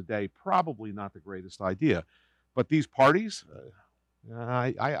 meals a day, probably not the greatest idea. But these parties,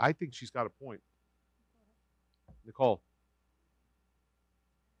 I think she's got a point. Nicole.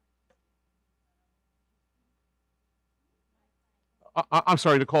 I'm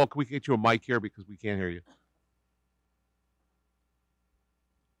sorry, Nicole, can we get you a mic here because we can't hear you?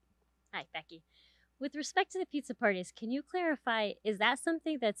 Hi, Becky. With respect to the pizza parties, can you clarify, is that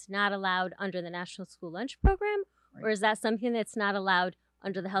something that's not allowed under the National School Lunch Program? Or is that something that's not allowed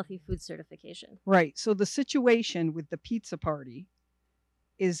under the Healthy Food Certification? Right. So the situation with the pizza party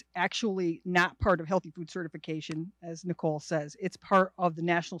is actually not part of Healthy Food Certification, as Nicole says. It's part of the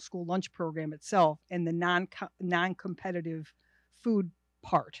National School Lunch Program itself and the non-competitive food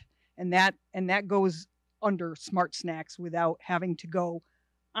part. And that goes under Smart Snacks without having to go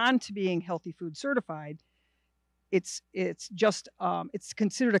on to being Healthy Food Certified. It's just it's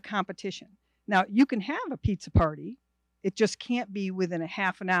considered a competition. Now, you can have a pizza party. It just can't be within a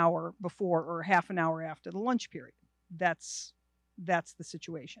half an hour before or half an hour after the lunch period. That's the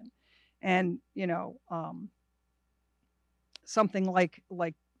situation. And, something like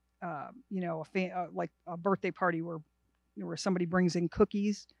like a birthday party where somebody brings in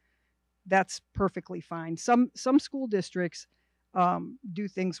cookies, that's perfectly fine. Some school districts do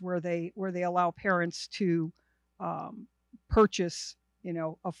things where they allow parents to purchase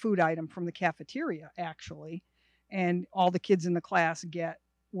a food item from the cafeteria, actually, and all the kids in the class get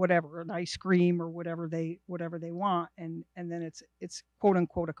whatever, an ice cream or whatever they want, and then it's quote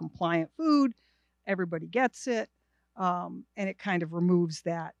unquote a compliant food. Everybody gets it, and it kind of removes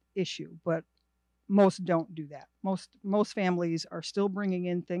that issue. But most don't do that. Most families are still bringing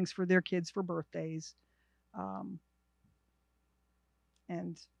in things for their kids for birthdays,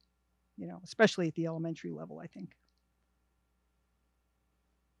 and especially at the elementary level, I think.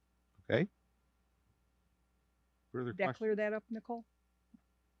 Okay. Further Did that questions? clear that up, Nicole?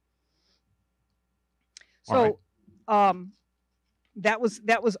 All So, that was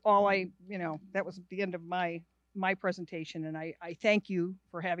all that was the end of my presentation, and I thank you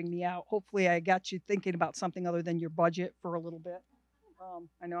for having me out. Hopefully I got you thinking about something other than your budget for a little bit.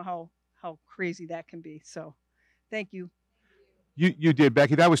 I know how crazy that can be, so thank you. You did,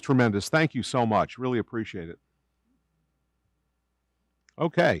 Becky. That was tremendous. Thank you so much. Really appreciate it.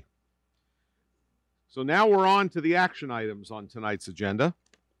 Okay. So now we're on to the action items on tonight's agenda.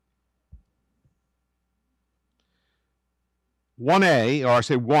 1A, or I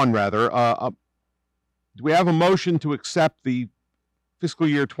say 1 rather, do we have a motion to accept the fiscal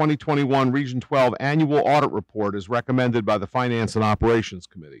year 2021 Region 12 annual audit report as recommended by the Finance and Operations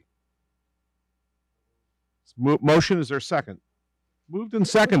Committee? Motion, is there a second? Moved and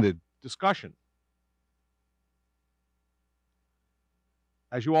seconded. Discussion.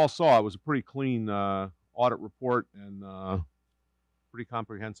 As you all saw, it was a pretty clean audit report and pretty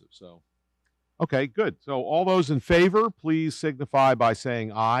comprehensive. So, okay, good. So all those in favor, please signify by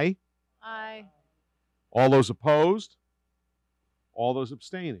saying aye. Aye. All those opposed? All those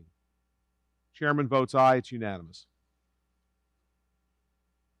abstaining? Chairman votes aye. It's unanimous.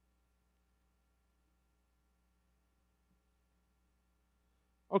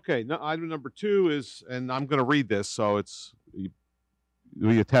 Okay, now, item number 2 is, and I'm going to read this, so it's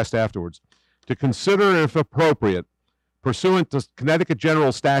we attest afterwards. To consider, if appropriate, pursuant to Connecticut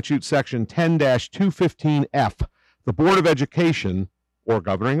General Statute Section 10-215F, the Board of Education, or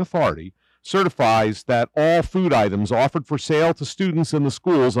governing authority, certifies that all food items offered for sale to students in the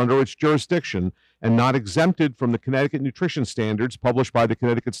schools under its jurisdiction and not exempted from the Connecticut nutrition standards published by the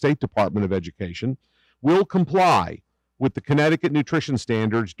Connecticut State Department of Education will comply with the Connecticut nutrition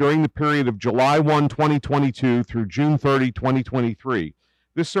standards during the period of July 1, 2022 through June 30, 2023.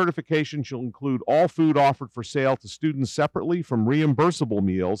 This certification shall include all food offered for sale to students separately from reimbursable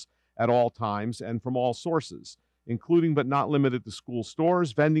meals at all times and from all sources, including but not limited to school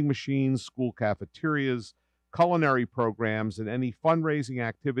stores, vending machines, school cafeterias, culinary programs, and any fundraising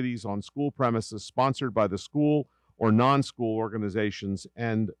activities on school premises sponsored by the school or non-school organizations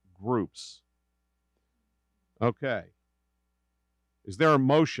and groups. Okay. Is there a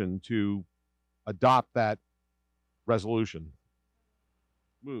motion to adopt that resolution?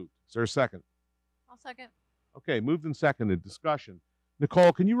 Moved. Is there a second? I'll second. Okay, moved and seconded. Discussion.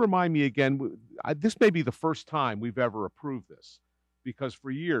 Nicole, can you remind me again? This may be the first time we've ever approved this, because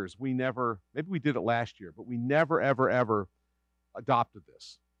for years we never, maybe we did it last year, but we never, ever, ever adopted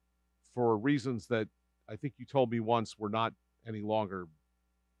this for reasons that I think you told me once were not any longer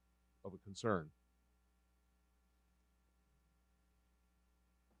of a concern.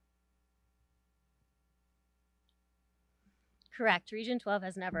 Correct. Region 12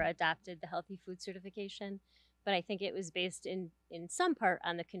 has never adopted the Healthy Food Certification, but I think it was based in some part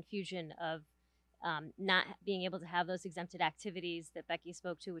on the confusion of not being able to have those exempted activities that Becky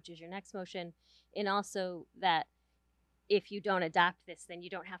spoke to, which is your next motion, and also that if you don't adopt this, then you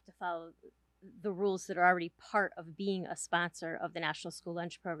don't have to follow the rules that are already part of being a sponsor of the National School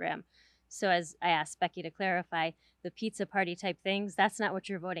Lunch Program. So as I asked Becky to clarify, the pizza party type things, that's not what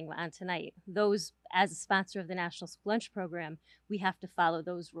you're voting on tonight. Those, as a sponsor of the National School Lunch Program, we have to follow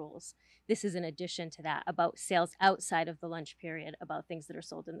those rules. This is in addition to that, about sales outside of the lunch period, about things that are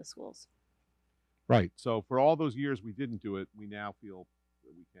sold in the schools. Right. So for all those years we didn't do it, we now feel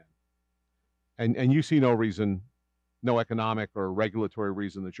that we can. And you see no reason, no economic or regulatory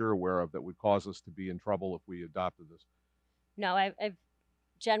reason that you're aware of that would cause us to be in trouble if we adopted this. No, I've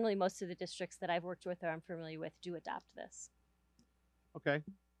generally, most of the districts that I've worked with or I'm familiar with do adopt this. Okay.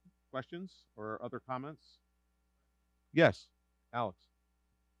 Questions or other comments? Yes, Alex.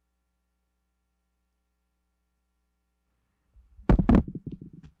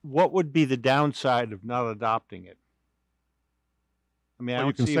 What would be the downside of not adopting it? I mean, I Well,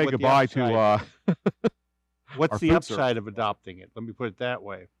 you don't can see say what the goodbye to upside- What's our the food upside of adopting it? Let me put it that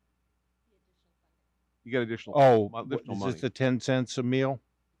way. You get additional. Oh, additional is money. this the 10 cents a meal?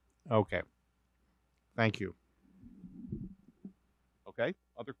 Okay. Thank you. Okay.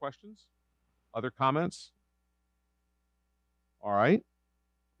 Other questions? Other comments? All right.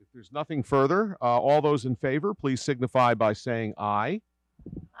 If there's nothing further, all those in favor, please signify by saying aye.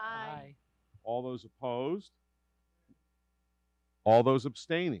 Aye. All those opposed? All those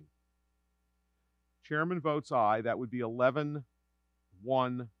abstaining? Chairman votes aye. That would be 11-1-0.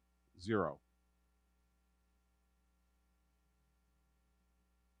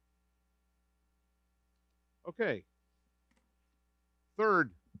 Okay.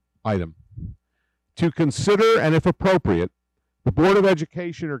 Third item. To consider and if appropriate, the Board of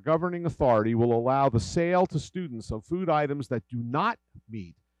Education or governing authority will allow the sale to students of food items that do not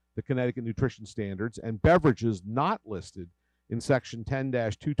meet the Connecticut nutrition standards and beverages not listed in Section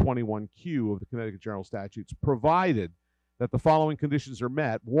 10-221Q of the Connecticut General Statutes, provided that the following conditions are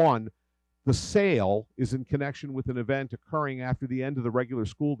met. One, the sale is in connection with an event occurring after the end of the regular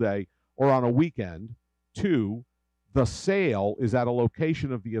school day or on a weekend. Two, the sale is at a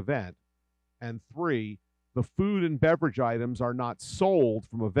location of the event. And three, the food and beverage items are not sold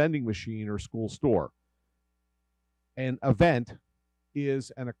from a vending machine or school store. An event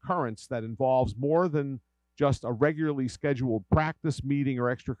is an occurrence that involves more than just a regularly scheduled practice, meeting, or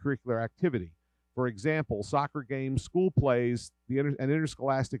extracurricular activity. For example, soccer games, school plays, and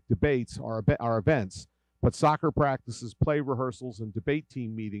interscholastic debates are events, but soccer practices, play rehearsals, and debate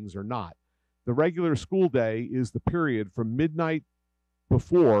team meetings are not. The regular school day is the period from midnight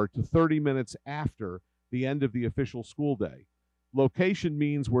before to 30 minutes after the end of the official school day. Location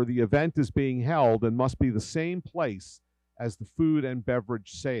means where the event is being held and must be the same place as the food and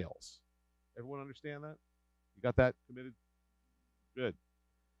beverage sales. Everyone understand that? You got that committed? Good.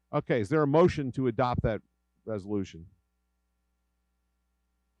 Okay, is there a motion to adopt that resolution?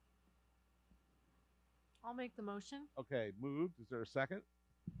 I'll make the motion. Okay, moved. Is there a second?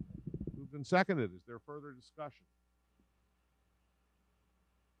 Moved and seconded. Is there further discussion?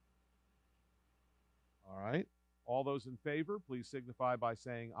 All right. All those in favor, please signify by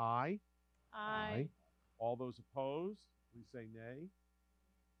saying aye. Aye. All those opposed, please say nay.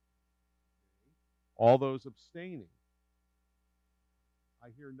 All those abstaining. I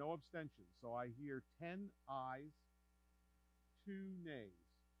hear no abstentions, so I hear 10 ayes, 2 nays.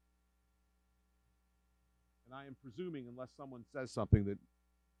 And I am presuming, unless someone says something, that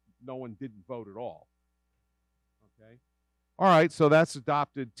no one didn't vote at all. Okay? All right, so that's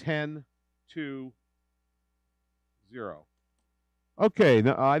adopted 10-0. Okay,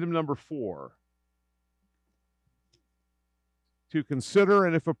 now, item number 4. To consider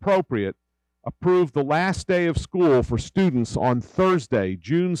and, if appropriate, approve the last day of school for students on Thursday,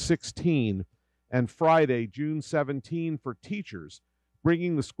 June 16, and Friday, June 17 for teachers,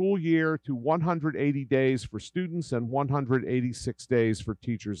 bringing the school year to 180 days for students and 186 days for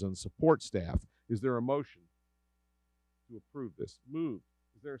teachers and support staff. Is there a motion to approve this? Moved.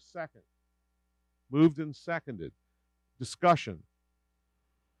 Is there a second? Moved and seconded. Discussion.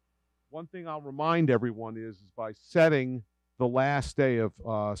 One thing I'll remind everyone is by setting the last day of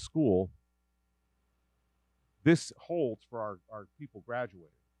school, this holds for our people graduating.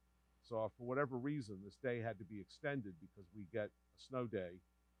 So if for whatever reason this day had to be extended because we get a snow day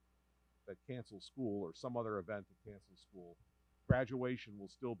that cancels school or some other event that cancels school, graduation will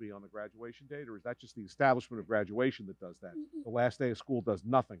still be on the graduation date, or is that just the establishment of graduation that does that? The last day of school does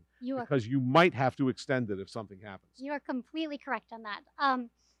nothing because you might have to extend it if something happens. You are completely correct on that.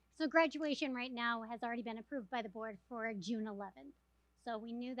 So graduation right now has already been approved by the board for June 11th. So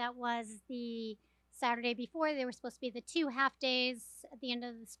we knew that was the Saturday before, they were supposed to be the 2 half days at the end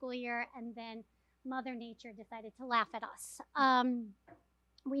of the school year, and then Mother Nature decided to laugh at us.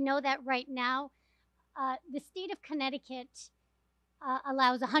 We know that right now, the state of Connecticut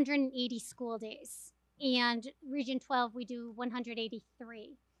allows 180 school days, and Region 12, we do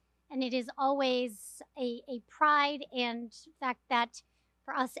 183. And it is always a pride and fact that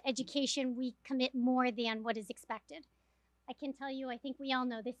for us, education, we commit more than what is expected. I can tell you, I think we all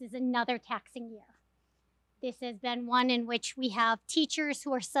know this is another taxing year. This has been one in which we have teachers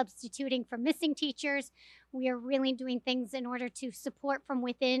who are substituting for missing teachers. We are really doing things in order to support from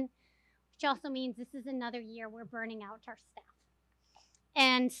within, which also means this is another year we're burning out our staff.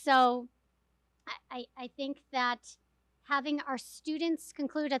 And so I think that having our students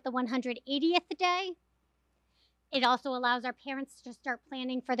conclude at the 180th day, it also allows our parents to start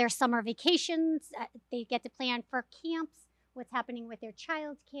planning for their summer vacations. They get to plan for camps, what's happening with their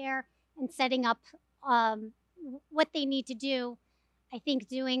childcare, and setting up what they need to do. I think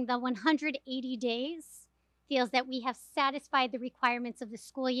doing the 180 days feels that we have satisfied the requirements of the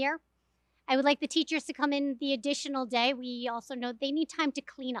school year. I would like the teachers to come in the additional day. We also know they need time to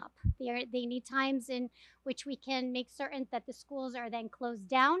clean up. They need times in which we can make certain that the schools are then closed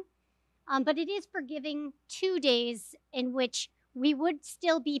down. But it is forgiving 2 days in which we would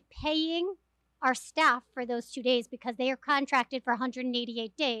still be paying our staff for those 2 days because they are contracted for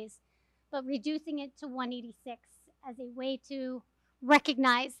 188 days, but reducing it to 186 as a way to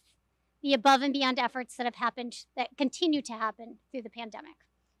recognize the above and beyond efforts that have happened, that continue to happen through the pandemic.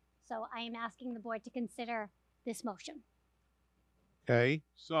 So I am asking the board to consider this motion. Okay,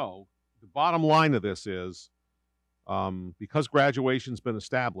 so the bottom line of this is, because graduation's been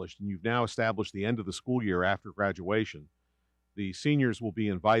established and you've now established the end of the school year after graduation, the seniors will be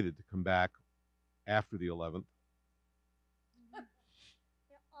invited to come back after the 11th. They'll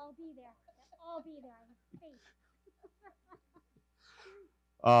all be there. They'll all be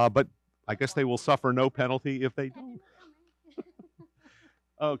there. But I guess they will suffer no penalty if they don't.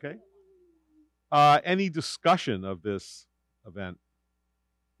 Okay. Any discussion of this event,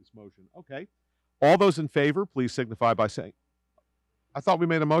 this motion? Okay. All those in favor, please signify by saying. I thought we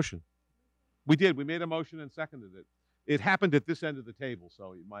made a motion. We did. We made a motion and seconded it. It happened at this end of the table,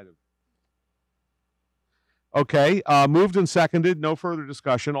 so you might have. Okay. Moved and seconded. No further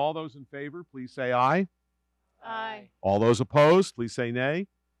discussion. All those in favor, please say aye. Aye. All those opposed, please say nay.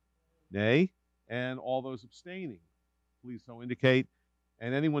 Nay. And all those abstaining, please so indicate.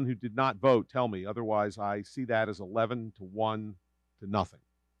 And anyone who did not vote, tell me. Otherwise, I see that as 11 to 1 to nothing.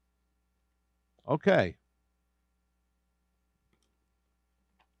 Okay.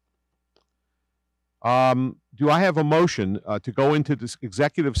 Do I have a motion to go into this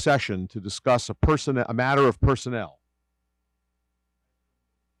executive session to discuss a matter of personnel?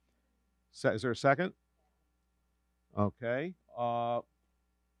 Is there a second? Okay.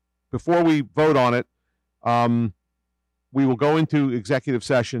 Before we vote on it, we will go into executive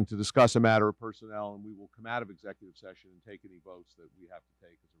session to discuss a matter of personnel, and we will come out of executive session and take any votes that we have to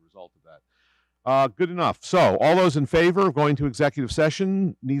take as a result of that. Good enough. So, all those in favor of going to executive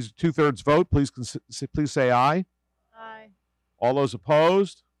session needs a 2/3 vote. Please say aye. Aye. All those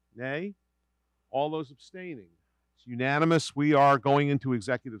opposed, nay. All those abstaining, it's unanimous. We are going into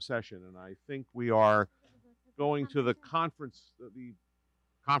executive session, and I think we are going to the conference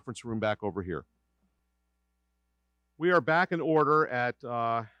room back over here. We are back in order at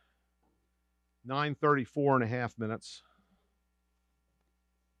 9:34 and a half minutes.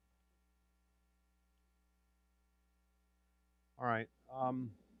 All right.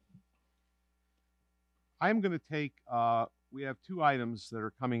 I'm going to take, we have 2 items that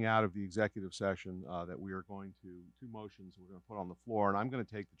are coming out of the executive session that we are going to, 2 motions we're going to put on the floor, and I'm going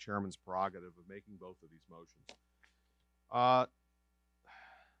to take the chairman's prerogative of making both of these motions.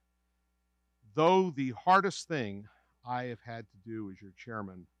 Though the hardest thing I have had to do as your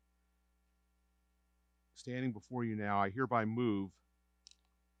chairman, standing before you now, I hereby move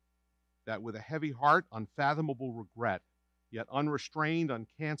that with a heavy heart, unfathomable regret, yet unrestrained,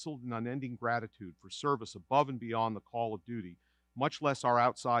 uncanceled, and unending gratitude for service above and beyond the call of duty, much less our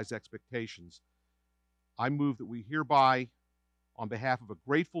outsized expectations, I move that we hereby, on behalf of a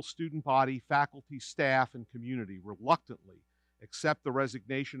grateful student body, faculty, staff, and community, reluctantly accept the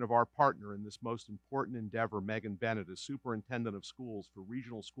resignation of our partner in this most important endeavor, Megan Bennett, as Superintendent of Schools for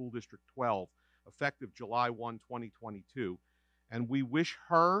Regional School District 12, effective July 1, 2022. And we wish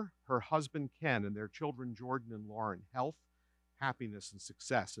her, her husband Ken, and their children Jordan and Lauren health, happiness, and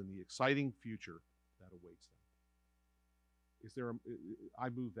success in the exciting future that awaits them. Is there I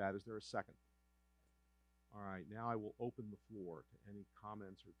move that. Is there a second? All right, now I will open the floor to any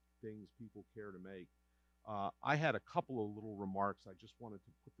comments or things people care to make. I had a couple of little remarks. I just wanted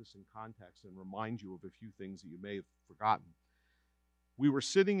to put this in context and remind you of a few things that you may have forgotten. We were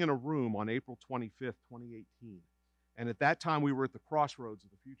sitting in a room on April 25th, 2018, and at that time we were at the crossroads of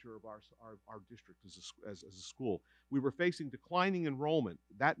the future of our district as a school. We were facing declining enrollment.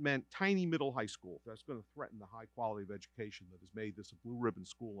 That meant tiny middle high school. That's going to threaten the high quality of education that has made this a blue ribbon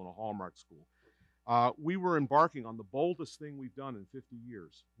school and a hallmark school. We were embarking on the boldest thing we've done in 50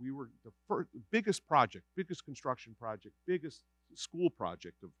 years. We were the biggest project, biggest construction project, biggest school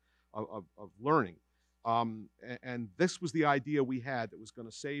project of learning. And this was the idea we had that was going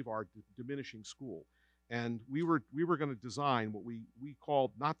to save our diminishing school. And we were going to design what we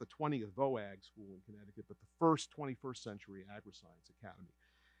called not the 20th VOAG school in Connecticut, but the first 21st century agri-science academy.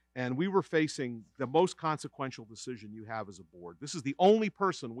 And we were facing the most consequential decision you have as a board. This is the only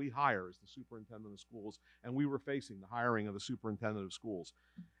person we hire as the superintendent of schools, and we were facing the hiring of the superintendent of schools.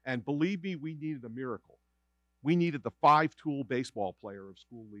 And believe me, we needed a miracle. We needed the 5-tool baseball player of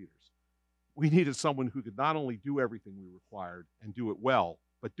school leaders. We needed someone who could not only do everything we required and do it well,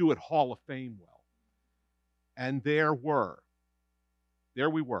 but do it Hall of Fame well. And there we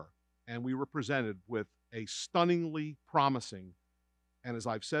were, and we were presented with a stunningly promising, and as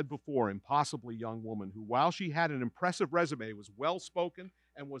I've said before, impossibly young woman who, while she had an impressive resume, was well-spoken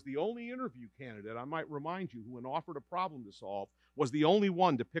and was the only interview candidate, I might remind you, who, when offered a problem to solve, was the only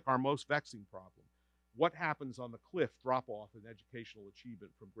one to pick our most vexing problem. What happens on the cliff drop-off in educational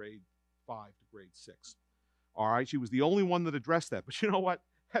achievement from grade 5 to grade 6? All right, she was the only one that addressed that. But you know what?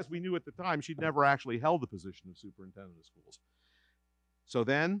 As we knew at the time, she'd never actually held the position of superintendent of schools. So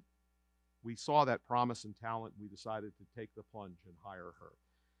then we saw that promise and talent. We decided to take the plunge and hire her.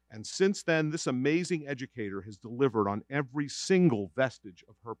 And since then, this amazing educator has delivered on every single vestige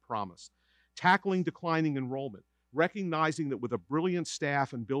of her promise, tackling declining enrollment, recognizing that with a brilliant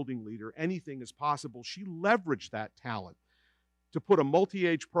staff and building leader, anything is possible. She leveraged that talent to put a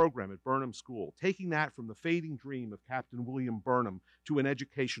multi-age program at Burnham School, taking that from the fading dream of Captain William Burnham to an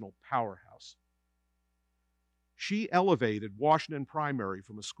educational powerhouse. She elevated Washington Primary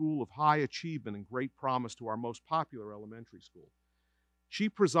from a school of high achievement and great promise to our most popular elementary school. She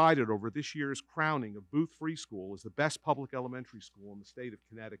presided over this year's crowning of Booth Free School as the best public elementary school in the state of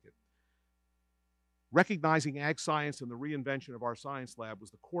Connecticut. Recognizing ag science and the reinvention of our science lab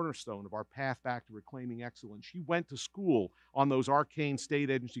was the cornerstone of our path back to reclaiming excellence. She went to school on those arcane state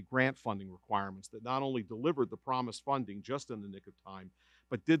agency grant funding requirements that not only delivered the promised funding just in the nick of time,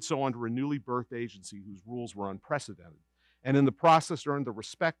 but did so under a newly birthed agency whose rules were unprecedented, and in the process earned the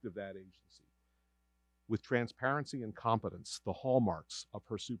respect of that agency with transparency and competence, the hallmarks of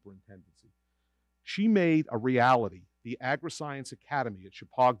her superintendency. She made a reality the Agri-Science Academy at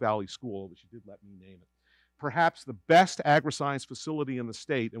Chippewa Valley School, which she did let me name it, perhaps the best agri-science facility in the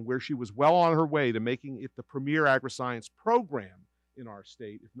state, and where she was well on her way to making it the premier agri-science program in our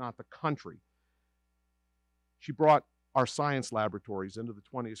state, if not the country. She brought our science laboratories into the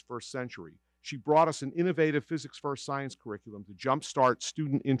 21st century. She brought us an innovative physics-first science curriculum to jumpstart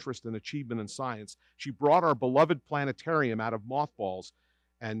student interest and achievement in science. She brought our beloved planetarium out of mothballs,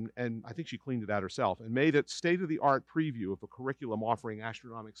 and I think she cleaned it out herself, and made it state-of-the-art preview of a curriculum offering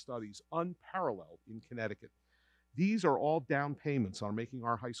astronomic studies unparalleled in Connecticut. These are all down payments on making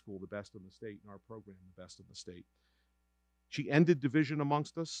our high school the best in the state and our program the best in the state. She ended division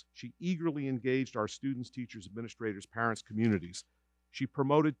amongst us. She eagerly engaged our students, teachers, administrators, parents, communities. She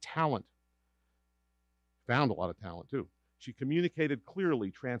promoted talent, found a lot of talent too. She communicated clearly,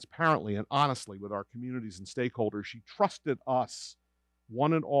 transparently, and honestly with our communities and stakeholders. She trusted us,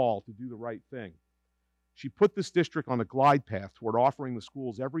 one and all, to do the right thing. She put this district on a glide path toward offering the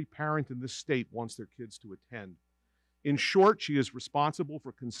schools every parent in this state wants their kids to attend. In short, she is responsible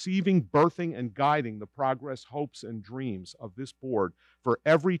for conceiving, birthing, and guiding the progress, hopes, and dreams of this board for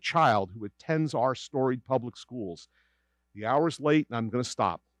every child who attends our storied public schools. The hour's late, and I'm going to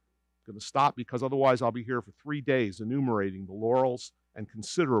stop. I'm going to stop because otherwise I'll be here for 3 days enumerating the laurels and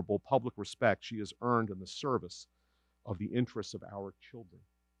considerable public respect she has earned in the service of the interests of our children.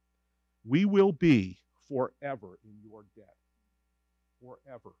 We will be forever in your debt.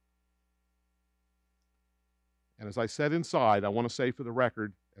 Forever. And as I said inside, I want to say for the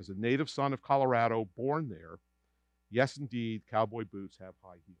record, as a native son of Colorado, born there, yes, indeed, cowboy boots have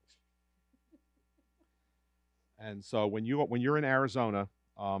high heels. And so when you're in Arizona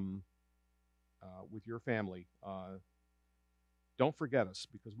with your family, don't forget us,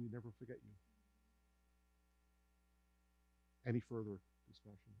 because we never forget you. Any further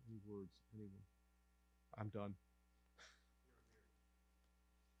discussion? Any words? Anyone? I'm done.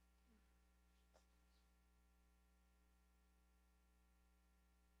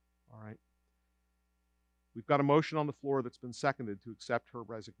 We've got a motion on the floor that's been seconded to accept her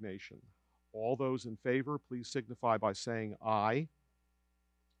resignation. All those in favor, please signify by saying aye.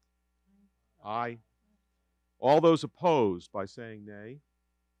 Aye. All those opposed by saying nay.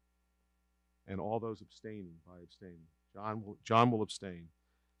 And all those abstaining by abstaining. John will abstain.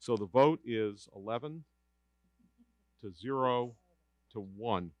 So the vote is 11 to 0 to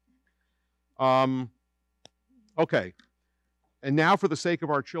 1. Okay. And now, for the sake of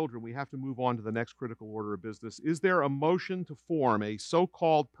our children, we have to move on to the next critical order of business. Is there a motion to form a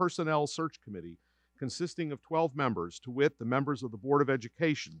so-called personnel search committee consisting of 12 members, to wit, the members of the Board of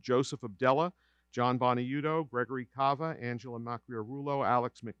Education, Joseph Abdella, John Boniuto, Gregory Cava, Angela Macchiarulo,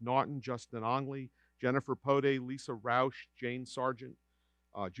 Alex McNaughton, Justin Ongley, Jennifer Pode, Lisa Roush, Jane Sargent,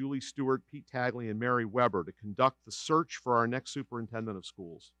 Julie Stewart, Pete Tagley, and Mary Weber, to conduct the search for our next superintendent of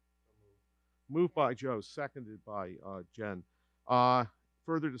schools? Moved by Joe, seconded by Jen.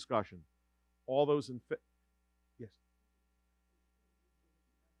 Further discussion. All those in favor? Yes.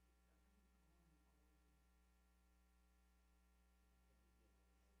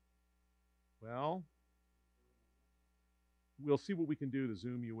 Well, we'll see what we can do to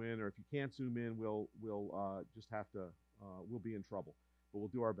zoom you in, or if you can't zoom in, we'll just have to, we'll be in trouble, but we'll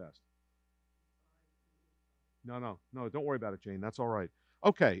do our best. No, don't worry about it, Jane. That's all right.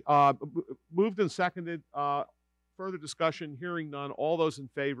 Okay, moved and seconded. Further discussion, hearing none. All those in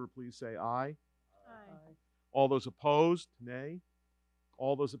favor, please say aye. Aye. All those opposed, nay.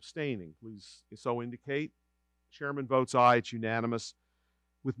 All those abstaining, please so indicate. Chairman votes aye. It's unanimous.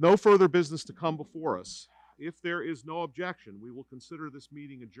 With no further business to come before us, if there is no objection, we will consider this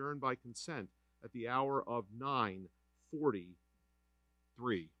meeting adjourned by consent at the hour of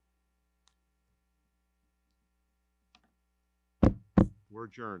 9:43. We're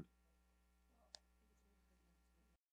adjourned.